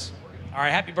practice. All right,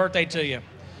 happy birthday to you.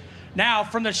 Now,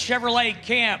 from the Chevrolet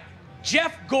camp,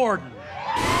 Jeff Gordon.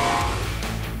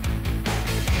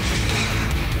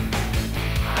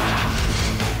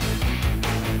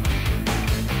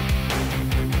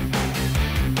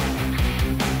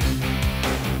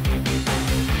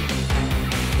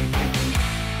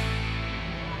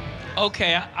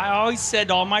 Okay, I always said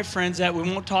to all my friends that we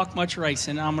won't talk much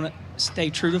racing. I'm going to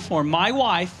stay true to form. My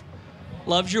wife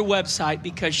loves your website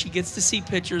because she gets to see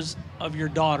pictures of your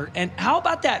daughter. And how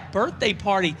about that birthday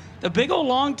party? The big old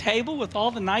long table with all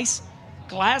the nice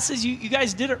glasses. You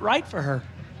guys did it right for her.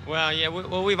 Well, yeah,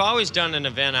 we've always done an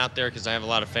event out there because I have a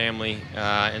lot of family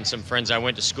and some friends I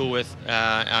went to school with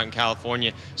out in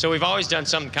California. So we've always done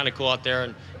something kind of cool out there.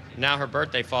 And now her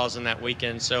birthday falls in that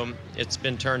weekend, so it's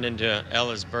been turned into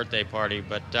Ella's birthday party.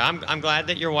 But I'm glad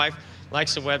that your wife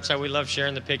likes the website. We love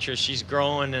sharing the pictures. She's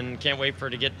growing and can't wait for her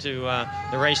to get to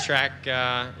the racetrack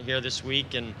here this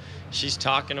week. And she's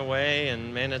talking away,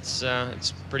 and man, it's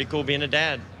pretty cool being a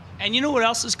dad. And you know what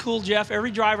else is cool, Jeff?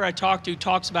 Every driver I talk to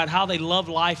talks about how they love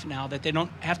life now, that they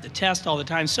don't have to test all the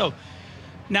time. So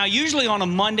now usually on a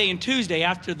Monday and Tuesday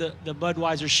after the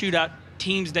Budweiser Shootout,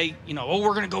 teams, they,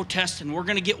 we're going to go testing. We're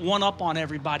going to get one up on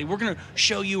everybody. We're going to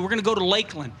show you. We're going to go to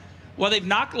Lakeland. Well, they've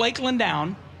knocked Lakeland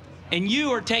down, and you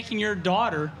are taking your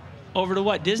daughter over to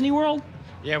what, Disney World?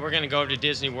 Yeah, we're going to go to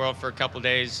Disney World for a couple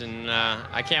days, and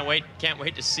I can't wait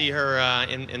to see her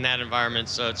in that environment,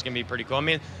 so it's going to be pretty cool. I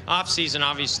mean, off-season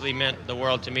obviously meant the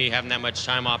world to me, having that much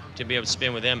time off to be able to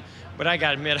spend with them. But I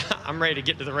got to admit, I'm ready to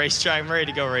get to the racetrack. I'm ready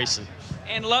to go racing.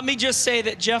 And let me just say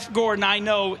that Jeff Gordon, I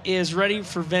know, is ready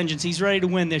for vengeance. He's ready to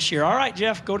win this year. All right,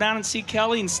 Jeff, go down and see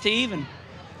Kelly and Steve. And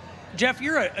Jeff,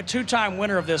 you're a two-time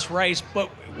winner of this race, but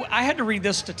I had to read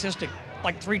this statistic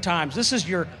like 3 times. This is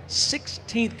your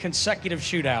 16th consecutive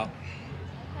shootout.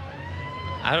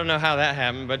 I don't know how that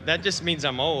happened, but that just means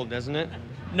I'm old, doesn't it?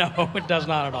 No, it does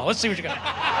not at all. Let's see what you got.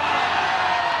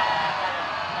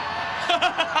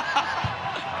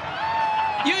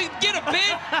 You get a big,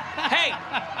 hey,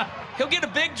 he'll get a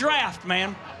big draft,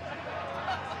 man.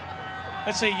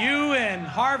 Let's see, you and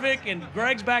Harvick and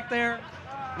Greg's back there.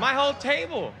 My whole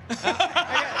table.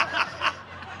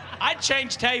 I'd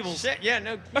change tables. Shit, yeah,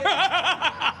 no kidding.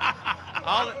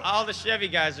 all the Chevy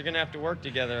guys are going to have to work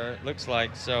together, it looks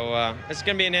like. So it's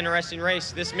going to be an interesting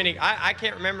race. This many, I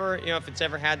can't remember, if it's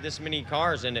ever had this many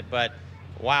cars in it, but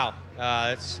wow,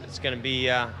 it's going to be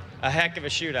a heck of a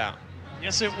shootout.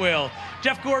 Yes, it will.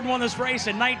 Jeff Gordon won this race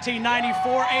in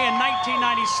 1994 and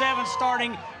 1997,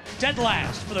 starting dead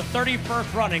last for the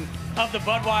 31st running of the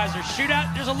Budweiser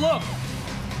Shootout. There's a look.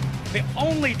 The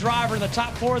only driver in the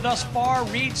top 4 thus far,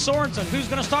 Reed Sorensen. Who's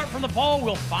going to start from the pole?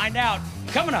 We'll find out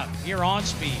coming up here on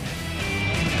Speed.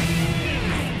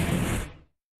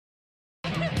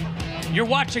 You're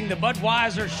watching the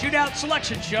Budweiser Shootout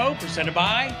Selection Show presented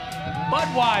by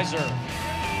Budweiser.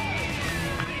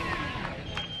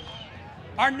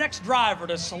 Our next driver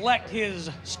to select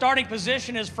his starting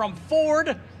position is from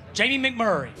Ford, Jamie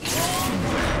McMurray.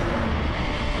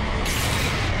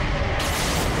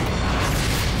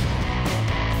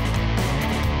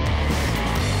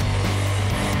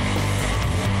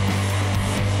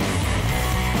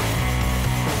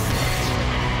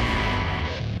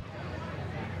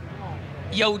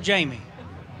 Yo, Jamie,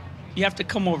 you have to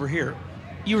come over here.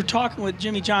 You were talking with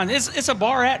Jimmy John. It's a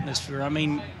bar atmosphere. I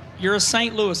mean, you're a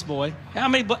St. Louis boy. How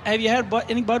many have you had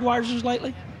any Budweisers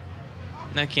lately?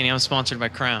 No, Kenny, I'm sponsored by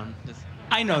Crown.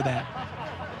 I know that.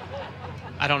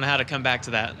 I don't know how to come back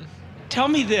to that. Tell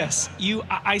me this.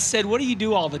 I said, what do you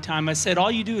do all the time? I said,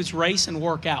 all you do is race and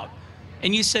work out.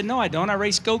 And you said, no, I don't. I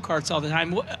race go-karts all the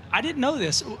time. I didn't know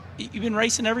this. You've been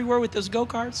racing everywhere with those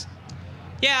go-karts?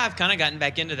 Yeah, I've kind of gotten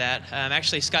back into that.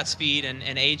 Actually, Scott Speed and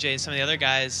AJ and some of the other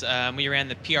guys, we ran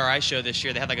the PRI show this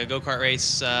year. They had like a go-kart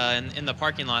race in the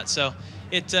parking lot. So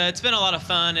it's been a lot of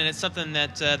fun, and it's something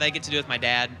that I get to do with my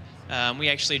dad. We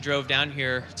actually drove down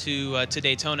here to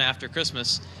Daytona after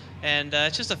Christmas, and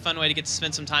it's just a fun way to get to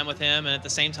spend some time with him, and at the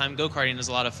same time, go-karting is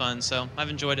a lot of fun. So I've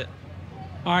enjoyed it.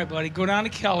 All right, buddy, go down to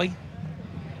Kelly.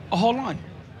 Oh, hold on.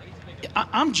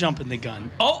 I'm jumping the gun.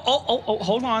 Oh,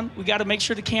 hold on. We got to make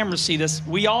sure the cameras see this.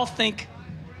 We all think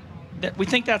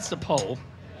that's the pole.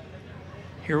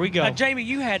 Here we go. Jamie,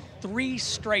 you had 3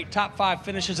 straight top 5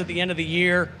 finishes at the end of the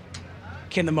year.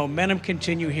 Can the momentum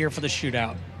continue here for the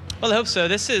shootout? Well, I hope so.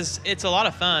 It's a lot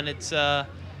of fun. It's I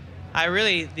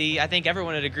think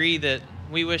everyone would agree that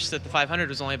we wish that the 500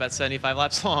 was only about 75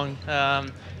 laps long.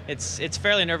 It's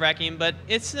fairly nerve-wracking, but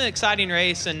it's an exciting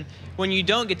race, and when you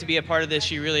don't get to be a part of this,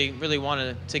 you really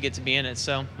want to get to be in it.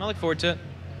 So I look forward to it.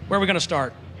 Where are we going to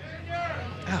start?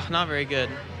 Oh, not very good.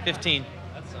 15.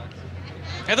 That sucks.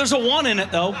 Hey, there's a 1 in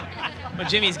it, though. But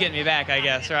Jimmy's getting me back, I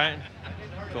guess, right?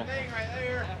 Cool.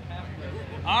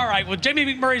 All right, well, Jamie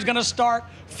McMurray's going to start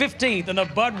 15th in the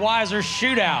Budweiser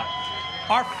Shootout.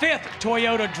 Our 5th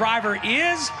Toyota driver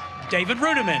is David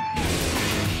Rudiman.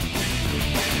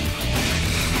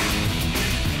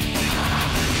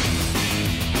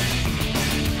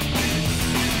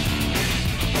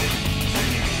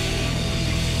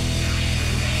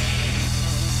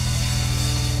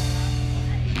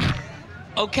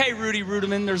 Okay, Rudy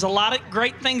Rudiman, there's a lot of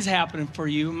great things happening for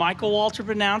you. Michael Waltrip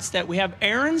announced that we have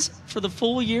Aaron's for the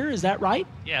full year. Is that right?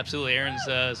 Yeah, absolutely.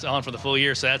 Aaron's on for the full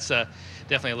year, so that's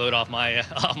definitely a load off my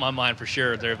mind for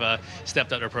sure. They've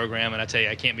stepped up their program, and I tell you,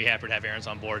 I can't be happier to have Aaron's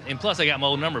on board. And plus, I got my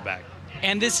old number back.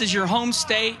 And this is your home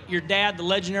state. Your dad, the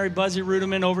legendary Buzzy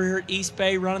Rudiman, over here at East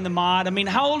Bay running the mod. I mean,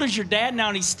 how old is your dad now,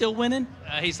 and he's still winning?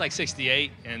 He's like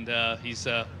 68, and he's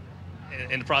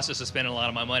in the process of spending a lot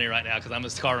of my money right now because I'm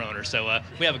his car owner. So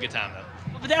we have a good time, though.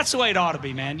 But that's the way it ought to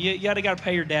be, man. You got to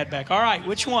pay your dad back. All right,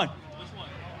 which one?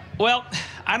 Well,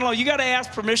 I don't know. You got to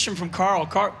ask permission from Carl.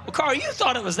 Carl, you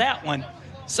thought it was that one.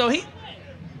 So he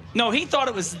thought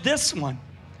it was this one.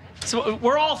 So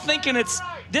we're all thinking this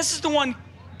is the one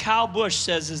Kyle Busch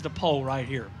says is the pole right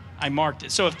here. I marked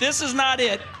it. So if this is not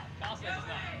it,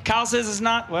 Kyle says it's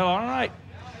not. Well, all right.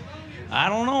 I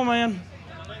don't know, man.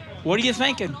 What are you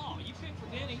thinking?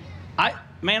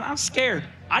 I'm scared.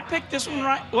 I'd pick this one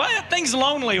right. Well, that thing's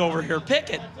lonely over here.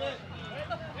 Pick it.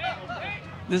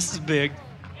 This is big.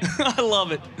 I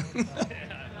love it.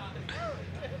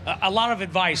 A lot of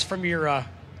advice from your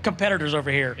competitors over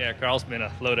here. Yeah, Carl's been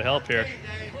a load of help here.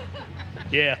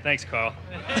 Yeah, thanks, Carl.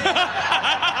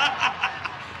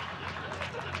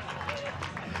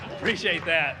 Appreciate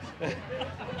that.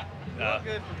 Well,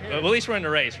 at least we're in the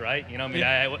race, right? You know,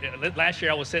 last year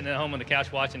I was sitting at home on the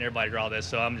couch watching everybody draw this,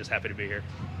 so I'm just happy to be here.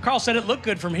 Carl said it looked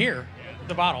good from here,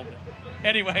 the bottle.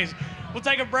 Anyways, we'll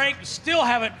take a break. Still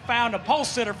haven't found a pole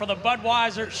sitter for the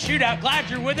Budweiser Shootout. Glad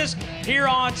you're with us here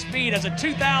on Speed as the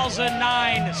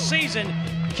 2009 season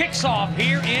kicks off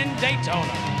here in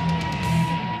Daytona.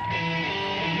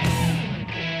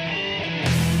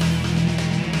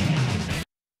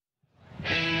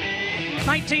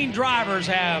 19 drivers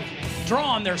have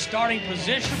drawn their starting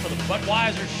position for the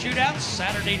Budweiser Shootout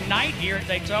Saturday night here at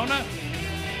Daytona.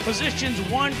 Positions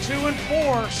 1, 2, and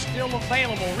 4 still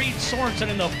available. Reed Sorensen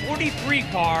in the 43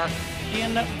 car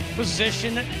in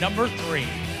position number 3.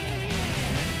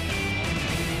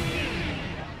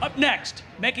 Up next,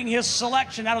 making his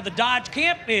selection out of the Dodge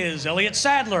camp is Elliott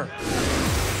Sadler.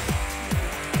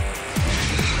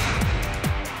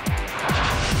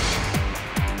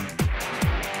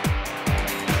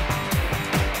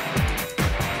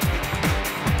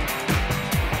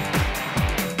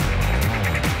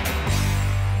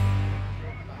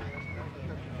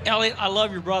 Elliott, I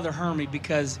love your brother Hermie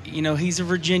because, you know, he's a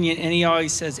Virginian and he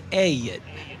always says Elliott.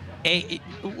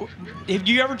 Have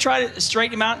you ever tried to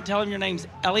straighten him out and tell him your name's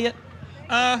Elliott?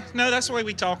 No, that's the way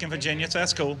we talk in Virginia, so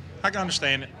that's cool. I can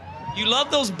understand it. You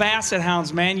love those basset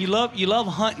hounds, man. You love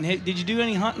hunting. Did you do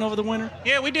any hunting over the winter?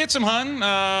 Yeah, we did some hunting.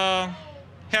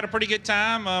 Had a pretty good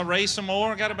time. Raised some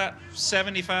more. Got about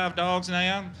 75 dogs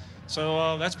now.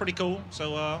 So that's pretty cool.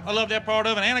 So I love that part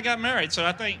of it. And I got married. So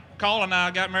I think Carl and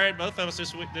I got married, both of us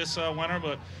this winter.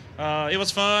 But it was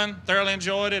fun. Thoroughly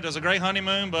enjoyed it. It was a great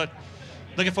honeymoon. But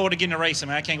looking forward to getting to racing,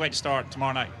 man. I can't wait to start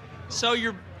tomorrow night. So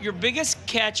your biggest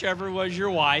catch ever was your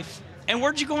wife. And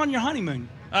where'd you go on your honeymoon?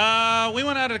 We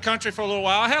went out of the country for a little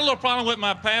while. I had a little problem with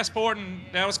my passport, and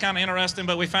that was kind of interesting.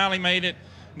 But we finally made it,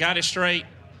 got it straight.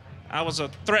 I was a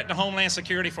threat to Homeland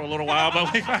Security for a little while,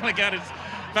 but we finally got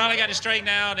finally got it straightened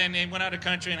out and went out of the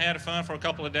country and had fun for a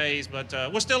couple of days. But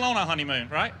we're still on our honeymoon,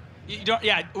 right? You don't,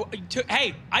 yeah.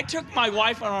 Hey, I took my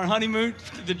wife on our honeymoon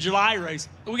to the July race.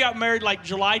 We got married like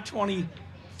July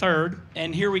 23rd,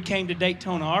 and here we came to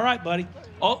Daytona. All right, buddy.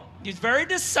 Oh, he's very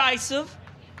decisive.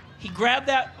 He grabbed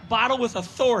that bottle with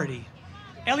authority.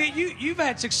 Elliot, you've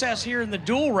had success here in the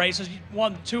dual races. You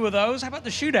won 2 of those. How about the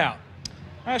shootout?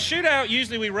 Shootout,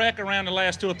 usually we wreck around the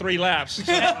last 2 or 3 laps.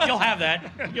 So you'll have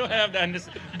that. You'll have that in this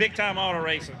big-time auto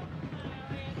racing.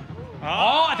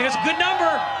 Oh, I think that's a good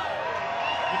number.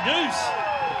 The deuce.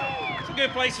 It's a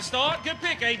good place to start. Good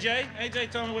pick, AJ.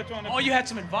 AJ told me which one. Oh, you had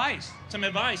some advice. Some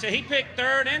advice. Yeah, he picked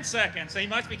 3rd and 2nd, so he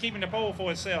must be keeping the pole for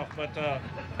himself. But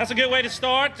that's a good way to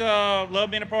start.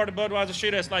 Love being a part of the Budweiser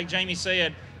Shootout. Like Jamie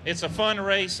said, it's a fun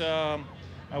race.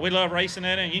 We love racing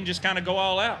in it, and you can just kind of go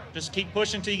all out. Just keep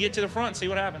pushing until you get to the front and see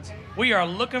what happens. We are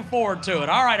looking forward to it.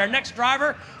 All right, our next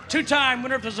driver, 2-time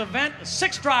winner of this event, the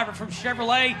 6th driver from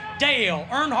Chevrolet, Dale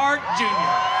Earnhardt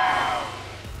Jr.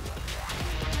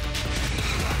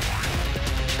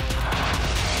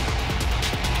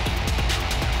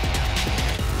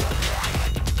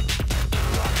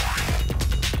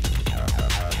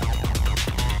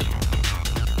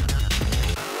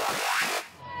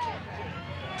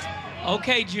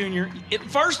 Okay, Junior.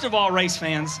 First of all, race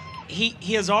fans, he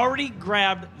has already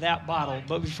grabbed that bottle.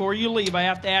 But before you leave, I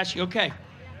have to ask you, okay,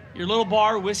 your little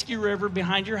bar, Whiskey River,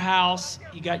 behind your house,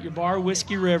 you got your bar,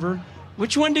 Whiskey River.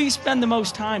 Which one do you spend the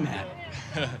most time at?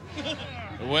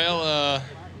 Well,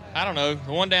 I don't know.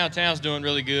 The one downtown's doing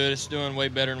really good. It's doing way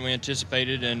better than we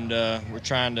anticipated, and we're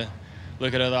trying to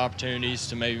look at other opportunities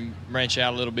to maybe branch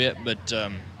out a little bit. But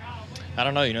I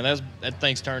don't know. You know, that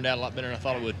thing's turned out a lot better than I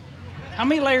thought it would. How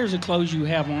many layers of clothes you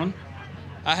have on?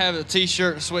 I have a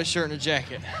T-shirt, a sweatshirt, and a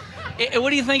jacket. What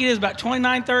do you think it is, about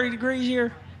 29, 30 degrees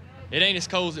here? It ain't as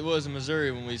cold as it was in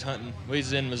Missouri when we was hunting. We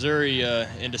was in Missouri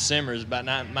in December. It was about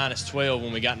minus 12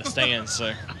 when we got in the stands,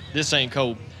 so this ain't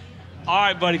cold. All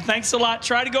right, buddy. Thanks a lot.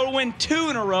 Try to go to win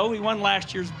 2 in a row. He won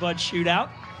last year's Bud Shootout.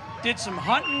 Did some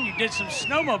hunting. You did some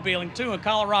snowmobiling, too, in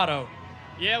Colorado.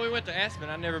 Yeah, we went to Aspen.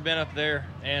 I've never been up there,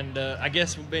 and I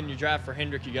guess when you drive for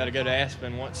Hendrick, you got to go to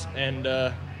Aspen once, and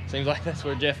seems like that's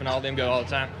where Jeff and all them go all the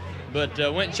time. But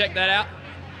went and checked that out,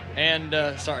 and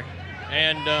that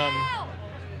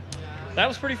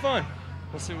was pretty fun.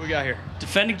 Let's see what we got here.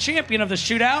 Defending champion of the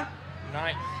shootout.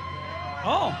 9th.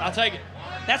 Oh, I'll take it.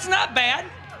 That's not bad.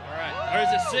 All right. Or is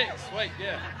it 6? Wait,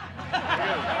 yeah. All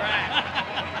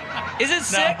right. Is it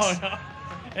 6? No.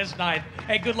 It's 9th.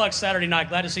 Hey, good luck Saturday night.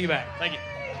 Glad to see you back. Thank you.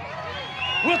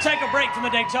 We'll take a break from the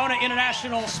Daytona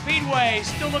International Speedway.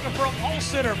 Still looking for a pole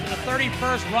sitter for the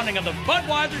 31st running of the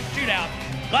Budweiser Shootout.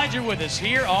 Glad you're with us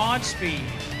here on Speed.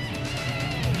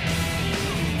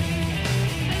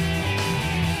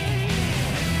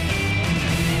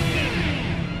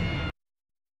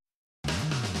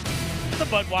 The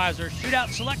Budweiser Shootout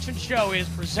Selection Show is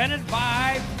presented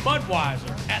by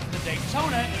Budweiser at the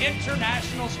Daytona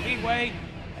International Speedway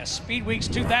as Speed Weeks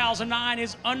 2009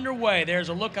 is underway. There's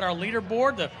a look at our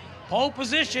leaderboard. The pole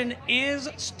position is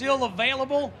still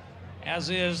available, as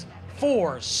is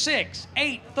 4, 6,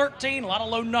 8, 13. A lot of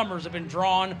low numbers have been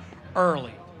drawn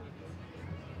early.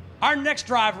 Our next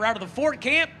driver out of the Ford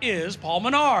camp is Paul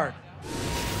Menard.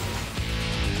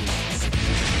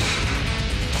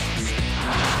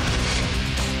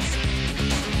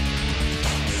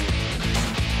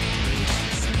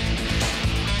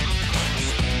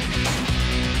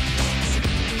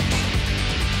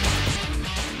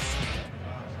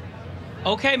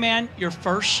 Okay, man, your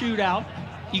first shootout.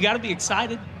 You got to be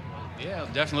excited. Yeah,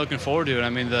 definitely looking forward to it.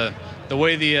 I mean, the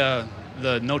way the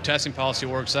no testing policy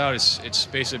works out, it's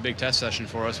basically a big test session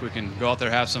for us. We can go out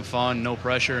there, have some fun, no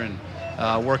pressure,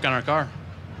 and work on our car.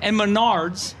 And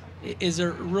Menards is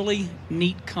a really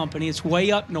neat company. It's way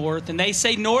up north, and they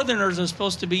say Northerners are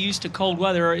supposed to be used to cold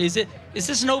weather. Is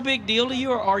this no big deal to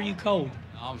you, or are you cold?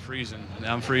 I'm freezing.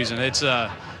 It's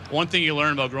one thing you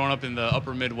learn about growing up in the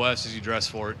upper Midwest is you dress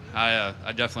for it. I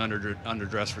definitely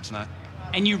underdressed for tonight.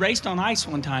 And you raced on ice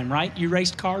one time, right? You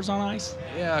raced cars on ice?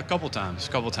 Yeah, a couple times.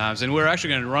 And we were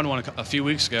actually going to run one a few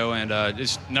weeks ago, and it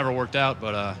just never worked out,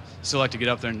 but still like to get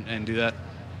up there and do that.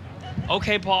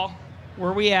 Okay, Paul,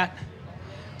 where are we at?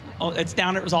 Oh, it's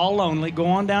down there. It was all lonely. Go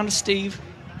on down to Steve.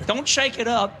 Don't shake it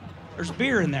up. There's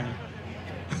beer in there.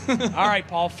 All right,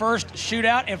 Paul, first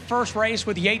shootout and first race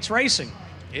with Yates Racing.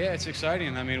 Yeah, it's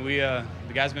exciting. I mean, the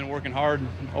guys been working hard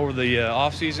over the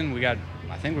off season.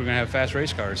 I think we're going to have fast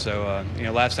race cars. So,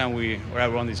 last time we were at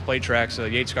one of these plate tracks,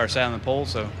 Yates car sat on the pole.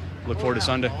 So, look forward to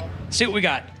Sunday. See what we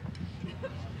got.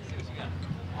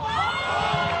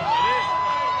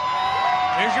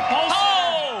 Here's your pole.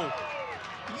 Oh!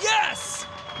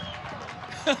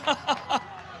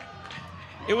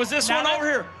 It was this one over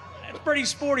here. That's pretty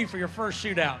sporty for your first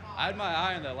shootout. I had my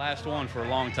eye on that last one for a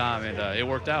long time, and it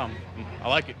worked out. I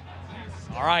like it.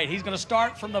 All right, he's going to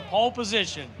start from the pole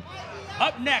position.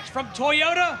 Up next from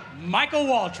Toyota, Michael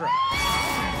Waltrip.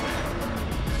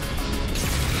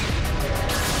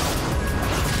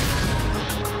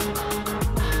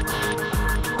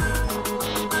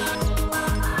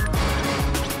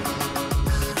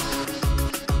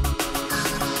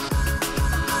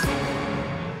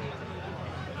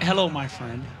 Hello, my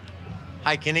friend.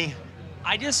 Hi, Kenny.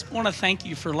 I just want to thank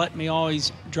you for letting me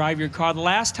always drive your car. The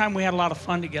last time we had a lot of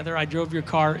fun together, I drove your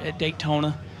car at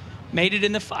Daytona, made it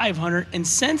in the 500, and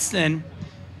since then,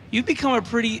 you've become a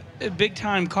pretty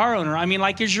big-time car owner. I mean,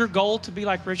 like, is your goal to be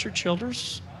like Richard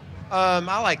Childress? I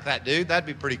like that, dude. That'd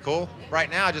be pretty cool. Right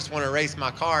now, I just want to race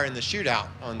my car in the shootout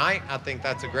on night. I think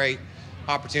that's a great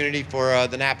opportunity for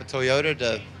the Napa Toyota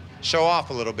to show off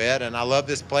a little bit, and I love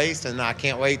this place, and I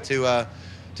can't wait to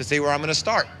see where I'm going to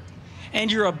start. And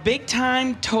you're a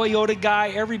big-time Toyota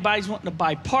guy. Everybody's wanting to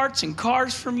buy parts and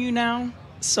cars from you now.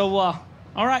 So, all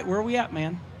right, where are we at,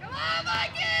 man? Come on,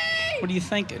 Mikey! What are you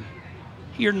thinking?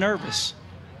 You're nervous.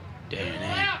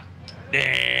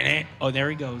 Oh, there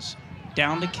he goes.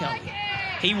 Down to Kelly.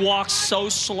 He walks so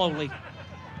slowly.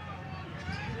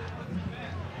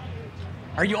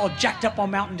 Are you all jacked up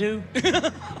on Mountain Dew?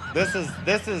 This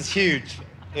is huge.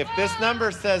 If this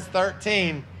number says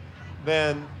 13,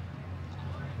 then...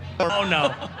 Oh,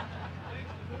 no.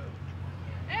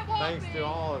 Thanks to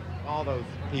all those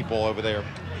people over there.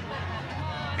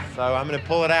 So I'm going to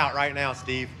pull it out right now,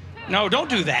 Steve. No, don't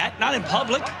do that. Not in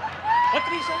public. What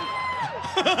did he say?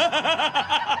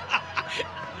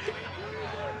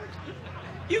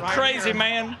 You Right crazy, here.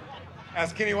 man.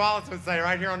 As Kenny Wallace would say,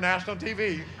 right here on national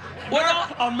TV.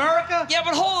 Well, America? Yeah,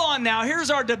 but hold on now. Here's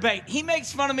our debate. He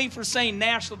makes fun of me for saying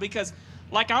national because,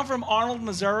 like, I'm from Arnold,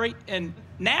 Missouri, and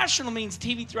national means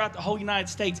TV throughout the whole United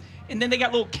States. And then they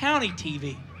got little county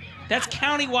TV. That's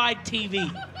county-wide TV.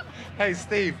 Hey,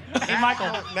 Steve. Hey, Michael.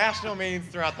 National means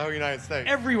throughout the whole United States.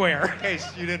 Everywhere. In case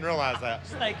you didn't realize that.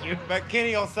 Thank you. But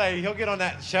Kenny will say, he'll get on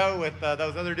that show with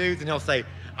those other dudes, and he'll say,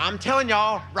 I'm telling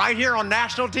y'all, right here on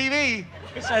national TV.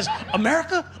 It says,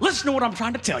 America, listen to what I'm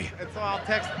trying to tell you. And so I'll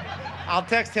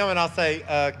text him and I'll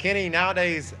say, Kenny,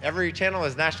 nowadays every channel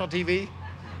is national TV.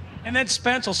 And then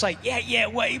Spence will say,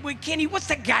 wait, Kenny, what's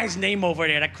that guy's name over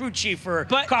there, that crew chief for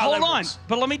But Carl hold Edwards? on.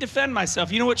 But let me defend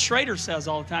myself. You know what Schrader says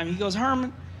all the time? He goes,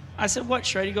 Herman. I said, what,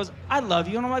 Schrader? He goes, I love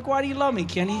you. And I'm like, why do you love me,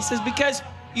 Kenny? He says, because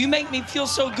you make me feel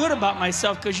so good about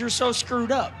myself because you're so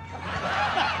screwed up.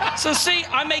 So see,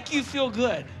 I make you feel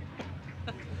good.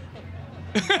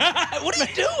 What are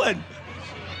you doing?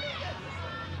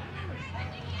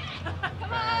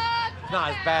 It's not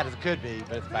as bad as it could be,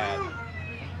 but it's bad.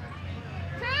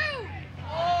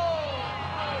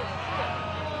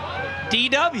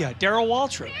 DW, Darrell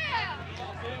Waltrip.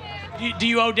 Do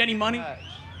you owe Denny money?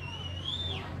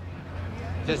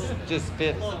 Just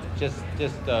fits.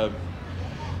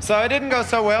 So it didn't go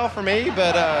so well for me,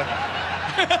 but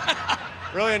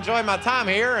really enjoyed my time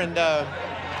here. And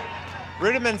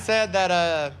Rudiman said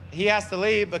that he has to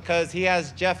leave because he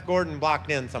has Jeff Gordon blocked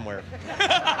in somewhere.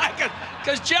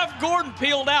 Because Jeff Gordon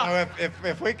peeled out. So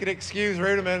if we could excuse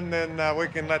Rudiman, then we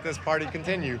can let this party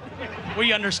continue.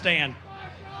 We understand.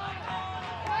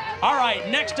 All right,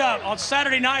 next up, on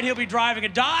Saturday night, he'll be driving a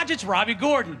Dodge. It's Robbie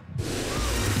Gordon.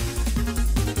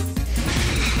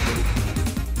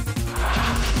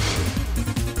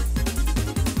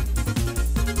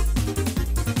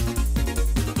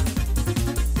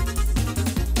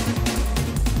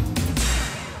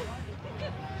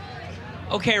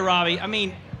 Okay, Robbie, I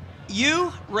mean,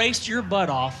 you raced your butt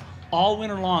off all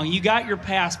winter long. You got your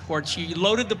passports. You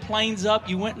loaded the planes up.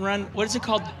 You went and ran, what is it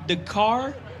called,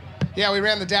 Dakar? Yeah, we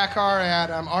ran the Dakar at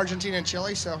Argentina and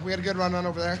Chile, so we had a good run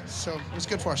over there. So it was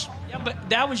good for us. Yeah, but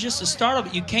that was just the start of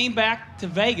it. You came back to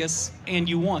Vegas and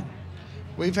you won.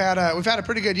 We've had a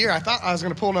pretty good year. I thought I was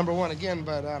going to pull number one again,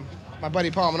 but my buddy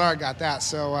Paul Menard got that.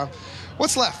 So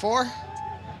what's left, 4?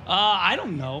 I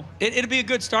don't know. It'll be a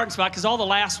good starting spot because all the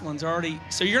last ones are already.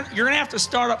 So you're gonna have to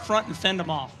start up front and fend them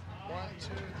off. 1, 2,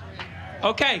 3.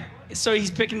 Okay, so he's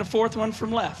picking the 4th one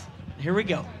from left. Here we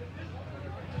go.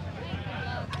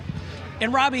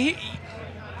 And Robbie,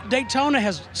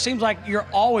 Daytona seems like you're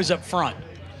always up front.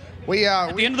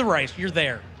 At the end of the race, you're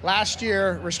there. Last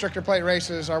year, restrictor plate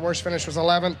races, our worst finish was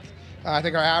 11th. I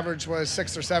think our average was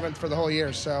 6th or 7th for the whole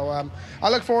year. So I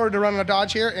look forward to running a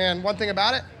Dodge here. And one thing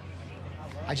about it,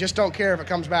 I just don't care if it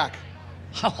comes back.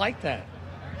 I like that.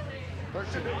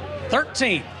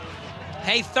 13.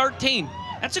 Hey, 13.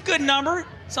 That's a good number.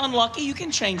 It's unlucky. You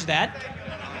can change that.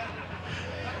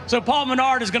 So Paul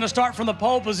Menard is going to start from the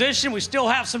pole position. We still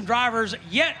have some drivers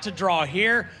yet to draw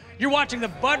here. You're watching the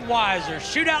Budweiser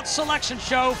Shootout Selection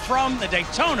Show from the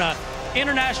Daytona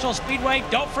International Speedway.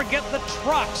 Don't forget the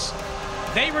trucks.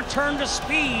 They return to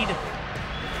speed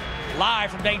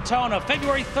live from Daytona,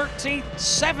 February 13th,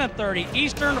 7:30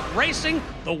 Eastern, racing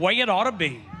the way it ought to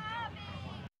be.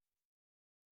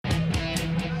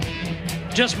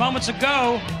 Just moments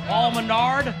ago, Paul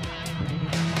Menard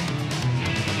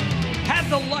had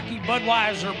the lucky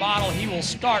Budweiser bottle. He will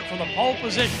start from the pole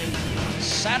position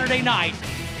Saturday night.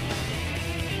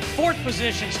 4th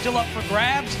position still up for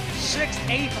grabs. 6th,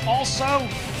 8th also.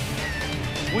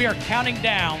 We are counting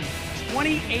down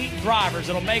 28 drivers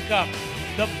that'll make up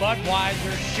the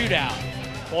Budweiser Shootout.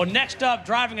 Well, next up,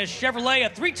 driving a Chevrolet, a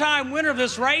 3-time winner of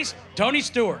this race, Tony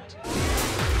Stewart.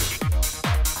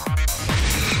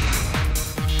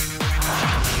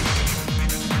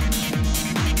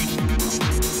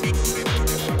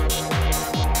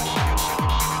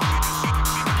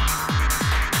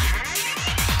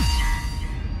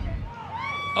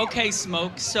 Okay,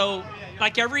 Smoke, so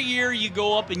like every year you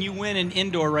go up and you win an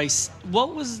indoor race.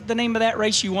 What was the name of that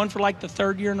race you won for like the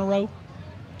 3rd year in a row?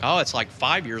 Oh, it's like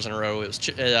 5 years in a row. It was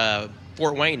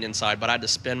Fort Wayne inside, but I had to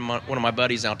spin one of my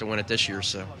buddies out to win it this year.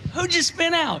 So who'd you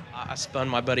spin out? I spun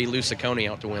my buddy Lou Ciccone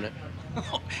out to win it.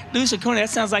 Lou Ciccone,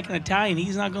 that sounds like an Italian.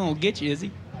 He's not going to get you, is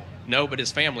he? No, but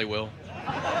his family will.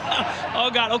 Oh,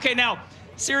 God. Okay, now,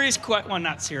 serious question. Well,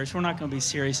 not serious. We're not going to be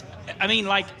serious. I mean,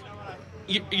 like,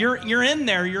 you're in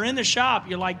there. You're in the shop.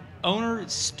 You're like owner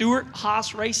Stewart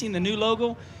Haas Racing, the new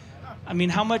logo. I mean,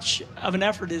 how much of an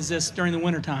effort is this during the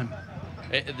wintertime?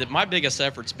 My biggest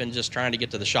effort's been just trying to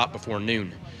get to the shop before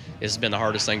noon. It's been the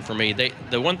hardest thing for me.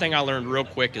 The one thing I learned real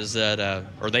quick is that,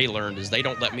 or they learned, is they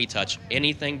don't let me touch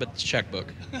anything but the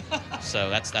checkbook. So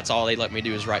that's all they let me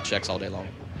do is write checks all day long.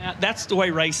 That's the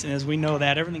way racing is. We know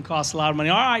that. Everything costs a lot of money.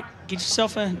 All right, get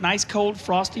yourself a nice, cold,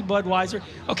 frosty Budweiser.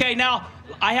 Okay, now,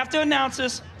 I have to announce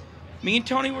this. Me and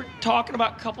Tony were talking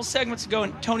about a couple segments ago,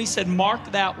 and Tony said,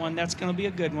 mark that one. That's going to be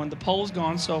a good one. The pole's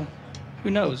gone, so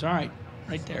who knows? All right,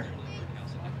 right there.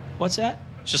 What's that?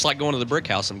 It's just like going to the brick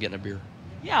house and getting a beer.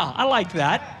 Yeah, I like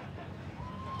that.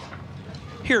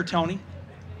 Here, Tony.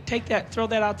 Take that, throw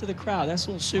that out to the crowd. That's a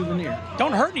little souvenir.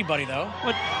 Don't hurt anybody, though.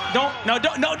 What?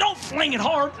 Don't fling it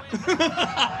hard.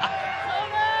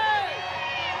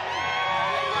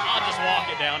 I'll just walk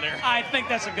it down there. I think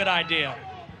that's a good idea.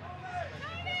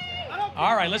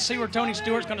 All right, let's see where Tony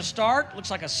Stewart's going to start.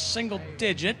 Looks like a single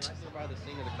digit.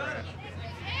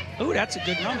 Ooh, that's a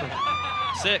good number.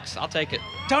 6, I'll take it.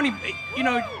 Tony, you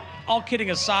know, all kidding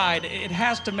aside, it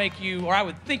has to make you, or I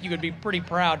would think you would be pretty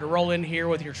proud to roll in here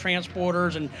with your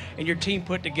transporters and your team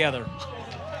put together.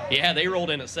 Yeah, they rolled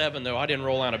in at 7, though. I didn't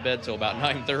roll out of bed till about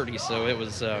 9:30, so it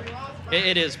was.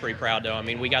 It is pretty proud, though. I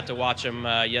mean, we got to watch them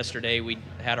yesterday. We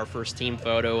had our first team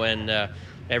photo, and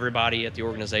everybody at the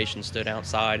organization stood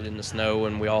outside in the snow,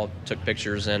 and we all took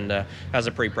pictures, and that was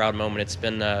a pretty proud moment. It's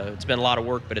been a lot of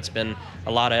work, but it's been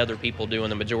a lot of other people doing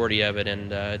the majority of it,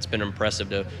 and it's been impressive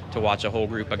to watch a whole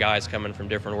group of guys coming from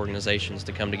different organizations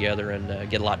to come together and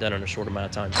get a lot done in a short amount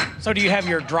of time. So do you have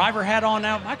your driver hat on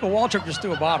now? Michael Waltrip just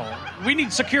threw a bottle. We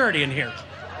need security in here.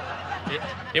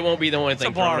 It won't be the only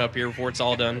thing thrown up here before it's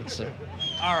all done. So.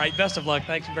 All right, best of luck.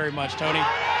 Thanks very much, Tony.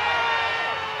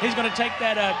 He's going to take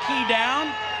that key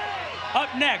down.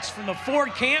 Up next from the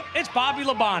Ford camp, it's Bobby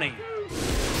Labonte.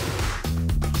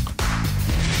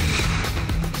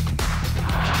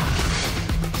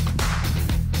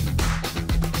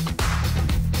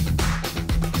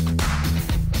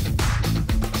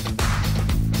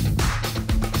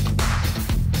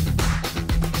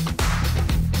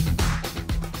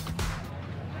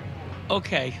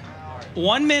 Okay,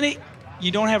 1 minute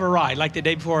you don't have a ride like the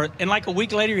day before, and like a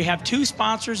week later you have 2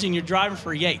 sponsors and you're driving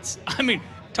for Yates. I mean,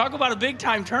 talk about a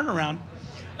big-time turnaround.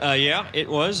 Yeah, it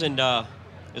was, and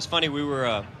it's funny.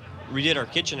 We did our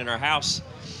kitchen in our house,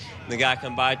 and the guy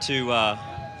come by to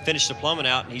finish the plumbing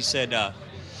out, and he said, "Do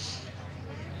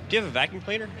you have a vacuum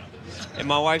cleaner?" And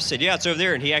my wife said, "Yeah, it's over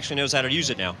there," and he actually knows how to use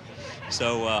it now.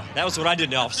 So that was what I did in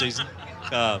the off season.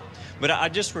 But I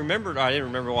just remembered. I didn't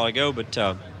remember a while ago, but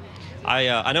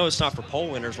I know it's not for pole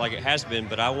winners like it has been,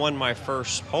 but I won my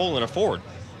first pole in a Ford.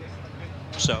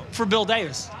 So for Bill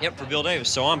Davis. Yep, for Bill Davis.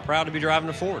 So I'm proud to be driving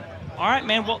a Ford. All right,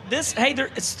 man. Well, it's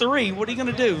 3. What are you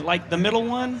gonna do? Like the middle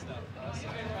one?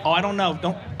 Oh, I don't know.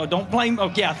 Don't blame.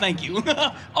 Oh, yeah, thank you.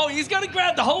 Oh, he's gonna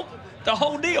grab the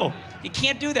whole deal. You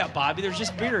can't do that, Bobby. There's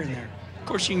just beer in there. Of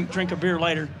course, you can drink a beer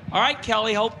later. All right,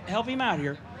 Kelly, help him out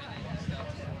here.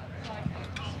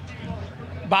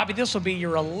 Bobby, this will be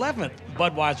your 11th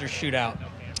Budweiser Shootout.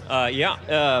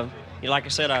 Yeah. like I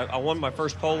said, I won my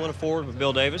first pole in a Ford with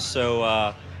Bill Davis,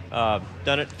 so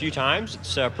done it a few times.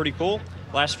 It's pretty cool.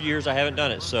 Last few years I haven't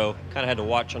done it, so kind of had to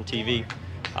watch on TV.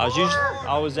 I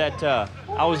was at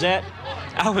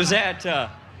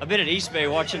I've been at East Bay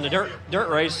watching the dirt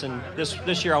race, and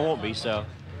this year I won't be. So,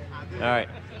 all right.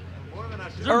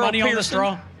 Is there money on the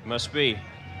straw? Must be.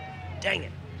 Dang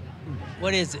it.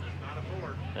 What is it?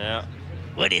 Yeah.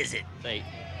 What is it? 8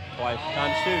 twice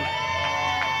times 2.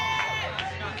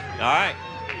 All right.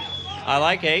 I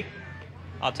like 8.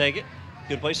 I'll take it.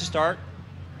 Good place to start.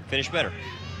 Finish better.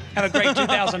 Have a great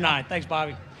 2009. Thanks,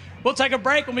 Bobby. We'll take a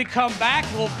break. When we come back,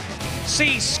 we'll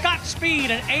see Scott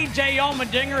Speed and A.J.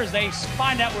 Allmendinger as they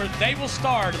find out where they will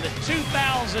start in the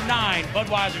 2009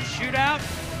 Budweiser Shootout.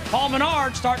 Paul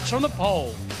Menard starts from the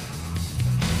pole.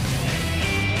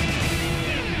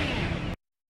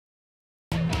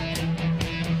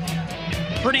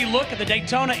 Pretty look at the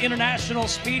Daytona International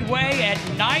Speedway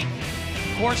at night.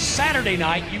 Of course, Saturday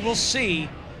night, you will see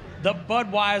the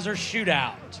Budweiser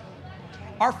Shootout.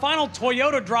 Our final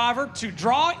Toyota driver to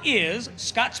draw is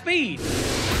Scott Speed.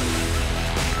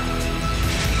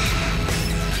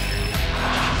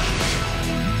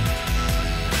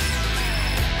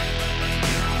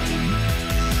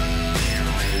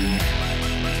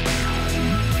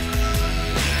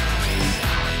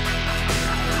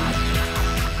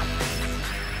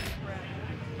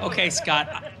 Okay,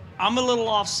 Scott, I'm a little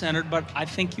off-centered, but I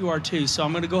think you are too, so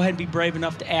I'm going to go ahead and be brave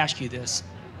enough to ask you this.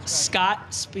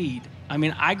 Scott Speed. I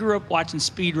mean, I grew up watching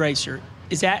Speed Racer.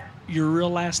 Is that your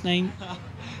real last name?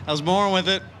 I was born with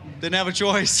it. Didn't have a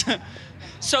choice.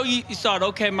 So you thought,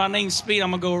 okay, my name's Speed,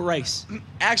 I'm going to go race.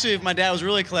 Actually, if my dad was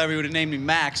really clever, he would have named me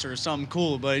Max or something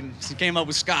cool, but he came up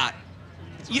with Scott.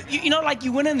 You know, like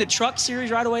you went in the truck series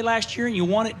right away last year and you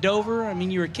won at Dover. I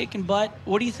mean, you were kicking butt.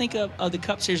 What do you think of the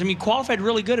Cup series? I mean, you qualified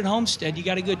really good at Homestead. You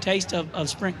got a good taste of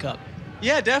Sprint Cup.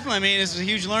 Yeah, definitely. I mean, it's a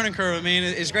huge learning curve. I mean,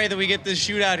 it's great that we get this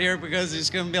shootout here because it's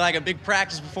going to be like a big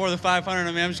practice before the 500.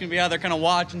 I mean, I'm just going to be out there kind of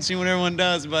watching, see what everyone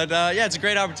does. But, yeah, it's a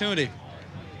great opportunity.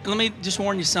 Let me just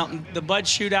warn you something. The Bud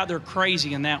Shootout, they're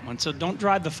crazy in that one. So don't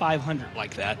drive the 500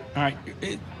 like that. All right.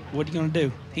 What are you going to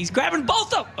do? He's grabbing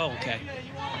both of them. Oh, okay.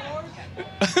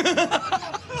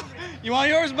 You want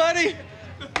yours, buddy?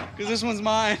 Because this one's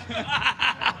mine.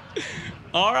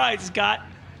 All right, Scott.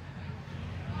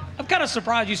 I'm kind of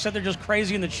surprised you said they're just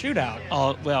crazy in the shootout.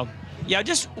 Oh, well, yeah, I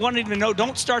just wanted to know,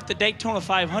 don't start the Daytona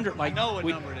 500 like... I know what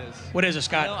number it is. What is it,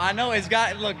 Scott? I know it's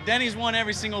got... Look, Denny's won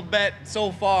every single bet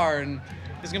so far, and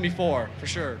it's going to be 4, for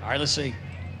sure. All right, let's see.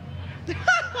 My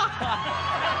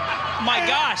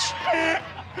gosh.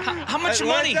 How much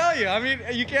money? I tell you. I mean,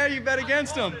 you bet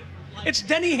against him. It's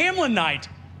Denny Hamlin night.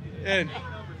 And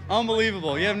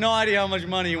unbelievable. You have no idea how much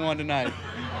money he won tonight.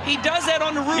 He does that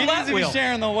on the roulette wheel. He needs to be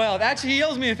sharing the wealth. Actually, he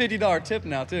owes me a $50 tip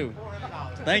now, too.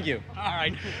 Thank you. All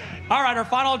right. All right, our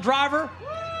final driver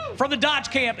from the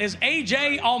Dodge camp is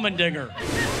A.J. Allmendinger.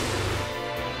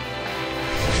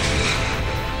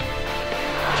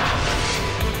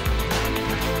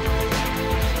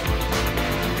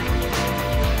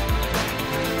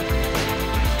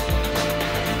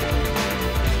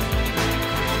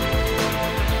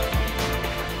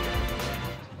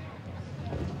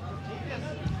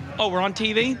 Oh, we're on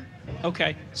TV?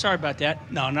 Okay, sorry about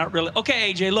that. No, not really.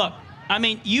 Okay, AJ, look. I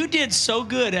mean, you did so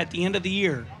good at the end of the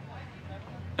year.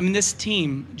 I mean, this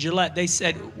team, Gillette, they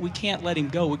said, we can't let him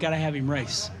go. We got to have him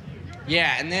race.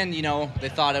 Yeah, and then, you know, they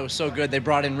thought it was so good, they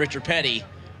brought in Richard Petty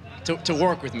to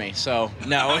work with me. So,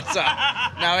 no, it's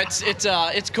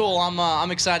cool. I'm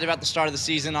excited about the start of the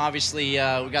season. Obviously,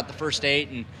 we got the first 8,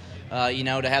 and, you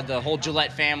know, to have the whole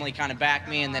Gillette family kind of back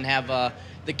me and then have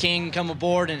the King come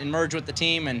aboard and merge with the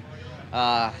team, and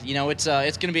you know, it's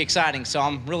going to be exciting. So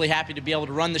I'm really happy to be able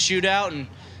to run the shootout and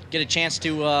get a chance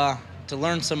to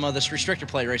learn some of this restrictor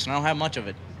plate racing. I don't have much of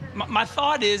it. My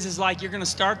thought is like you're going to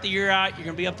start the year out, you're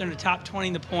going to be up there in the top 20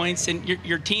 in the points, and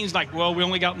your team's like, well, we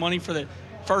only got money for the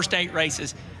first 8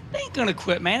 races. They ain't going to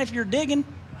quit, man, if you're digging.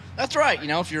 That's right. You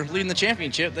know, if you're leading the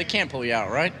championship, they can't pull you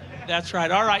out, right? That's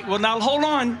right. All right. Well, now hold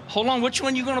on. Which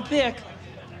one you going to pick?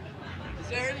 Is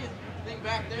there anything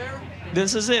back there?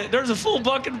 This is it. There's a full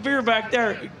bucket of beer back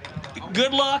there.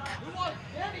 Good luck.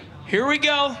 Here we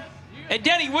go. Hey,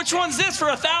 Denny, which one's this for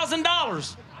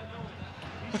 $1,000?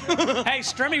 Hey,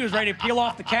 Strimmy was ready to peel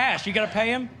off the cash. You got to pay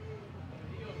him?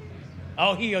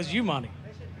 Oh, he owes you money.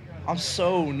 I'm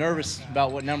so nervous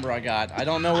about what number I got. I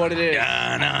don't know what it is.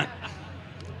 Nah.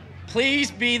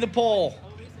 Please be the pole.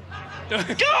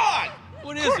 God!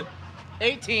 What is it?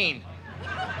 18.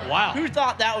 Wow. Who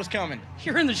thought that was coming?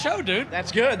 You're in the show, dude.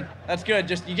 That's good. That's good.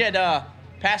 Just you get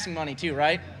passing money too,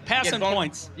 right? Passing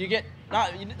points. You get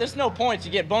There's no points.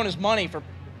 You get bonus money for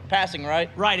passing, right?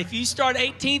 Right. If you start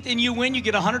 18th and you win, you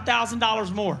get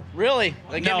 $100,000 more. Really?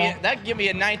 No. That'd give me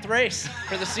a 9th race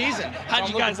for the season. How'd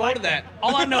you guys like that?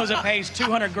 All I know is it pays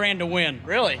 $200,000 to win.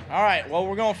 Really? All right. Well,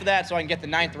 we're going for that so I can get the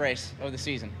 9th race of the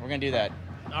season. We're going to do that.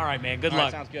 All right, man. Good All right,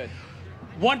 luck. sounds good.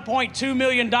 $1.2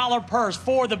 million purse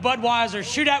for the Budweiser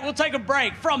Shootout. We'll take a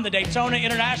break from the Daytona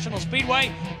International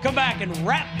Speedway. Come back and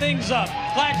wrap things up.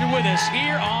 Glad you're with us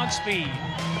here on Speed.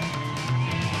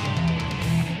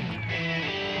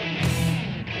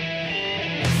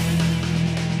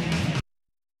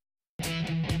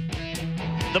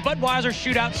 The Budweiser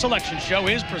Shootout Selection Show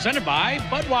is presented by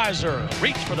Budweiser.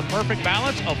 Reach for the perfect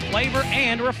balance of flavor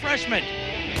and refreshment.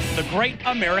 The Great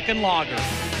American Lager.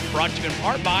 Brought to you in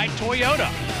part by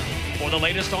Toyota. For the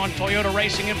latest on Toyota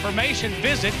racing information,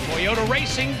 visit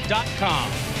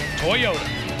toyotaracing.com.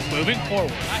 Toyota, moving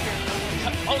forward.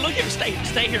 Oh, look here. Stay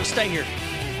here. Let's take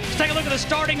a look at the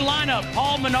starting lineup.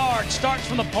 Paul Menard starts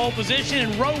from the pole position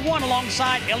in row 1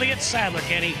 alongside Elliott Sadler,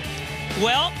 Kenny.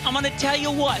 Well, I'm going to tell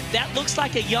you what. That looks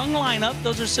like a young lineup.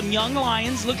 Those are some young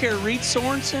Lions. Look here, Reed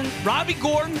Sorensen, Robbie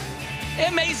Gordon. It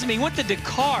amazes me. Went to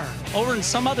Dakar over in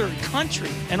some other country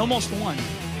and almost won.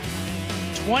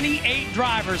 28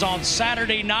 drivers on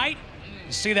Saturday night.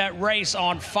 You see that race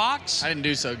on Fox. I didn't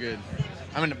do so good.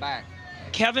 I'm in the back.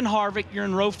 Kevin Harvick, you're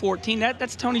in row 14.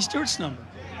 That's Tony Stewart's number.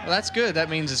 Well, that's good. That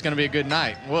means it's going to be a good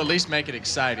night. We'll at least make it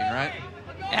exciting, right?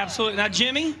 Absolutely. Now,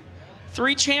 Jimmy,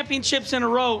 3 championships in a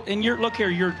row, and look here,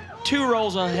 you're 2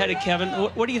 rows ahead of Kevin.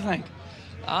 What do you think?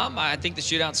 I think the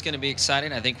shootout's going to be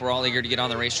exciting. I think we're all eager to get on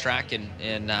the racetrack and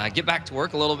get back to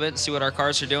work a little bit and see what our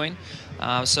cars are doing.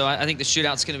 So I think the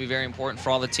shootout's going to be very important for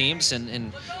all the teams,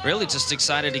 and really just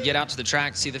excited to get out to the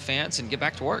track, see the fans, and get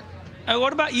back to work.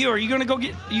 What about you? Are you going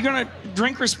to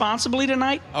drink responsibly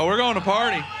tonight? Oh, we're going to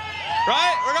party.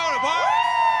 Right? We're going to party.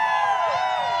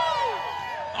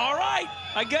 All right.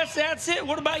 I guess that's it.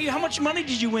 What about you? How much money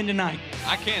did you win tonight?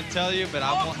 I can't tell you, but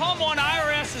come on.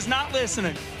 IRS is not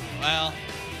listening. Well,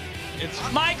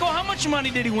 Michael, how much money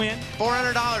did he win?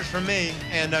 $400 from me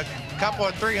and a couple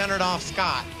of $300 off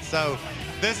Scott. So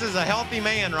this is a healthy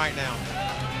man right now.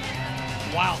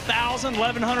 Wow, $1,000,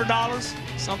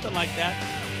 $1,100, something like that.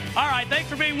 All right, thanks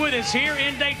for being with us here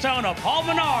in Daytona. Paul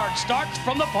Menard starts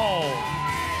from the pole.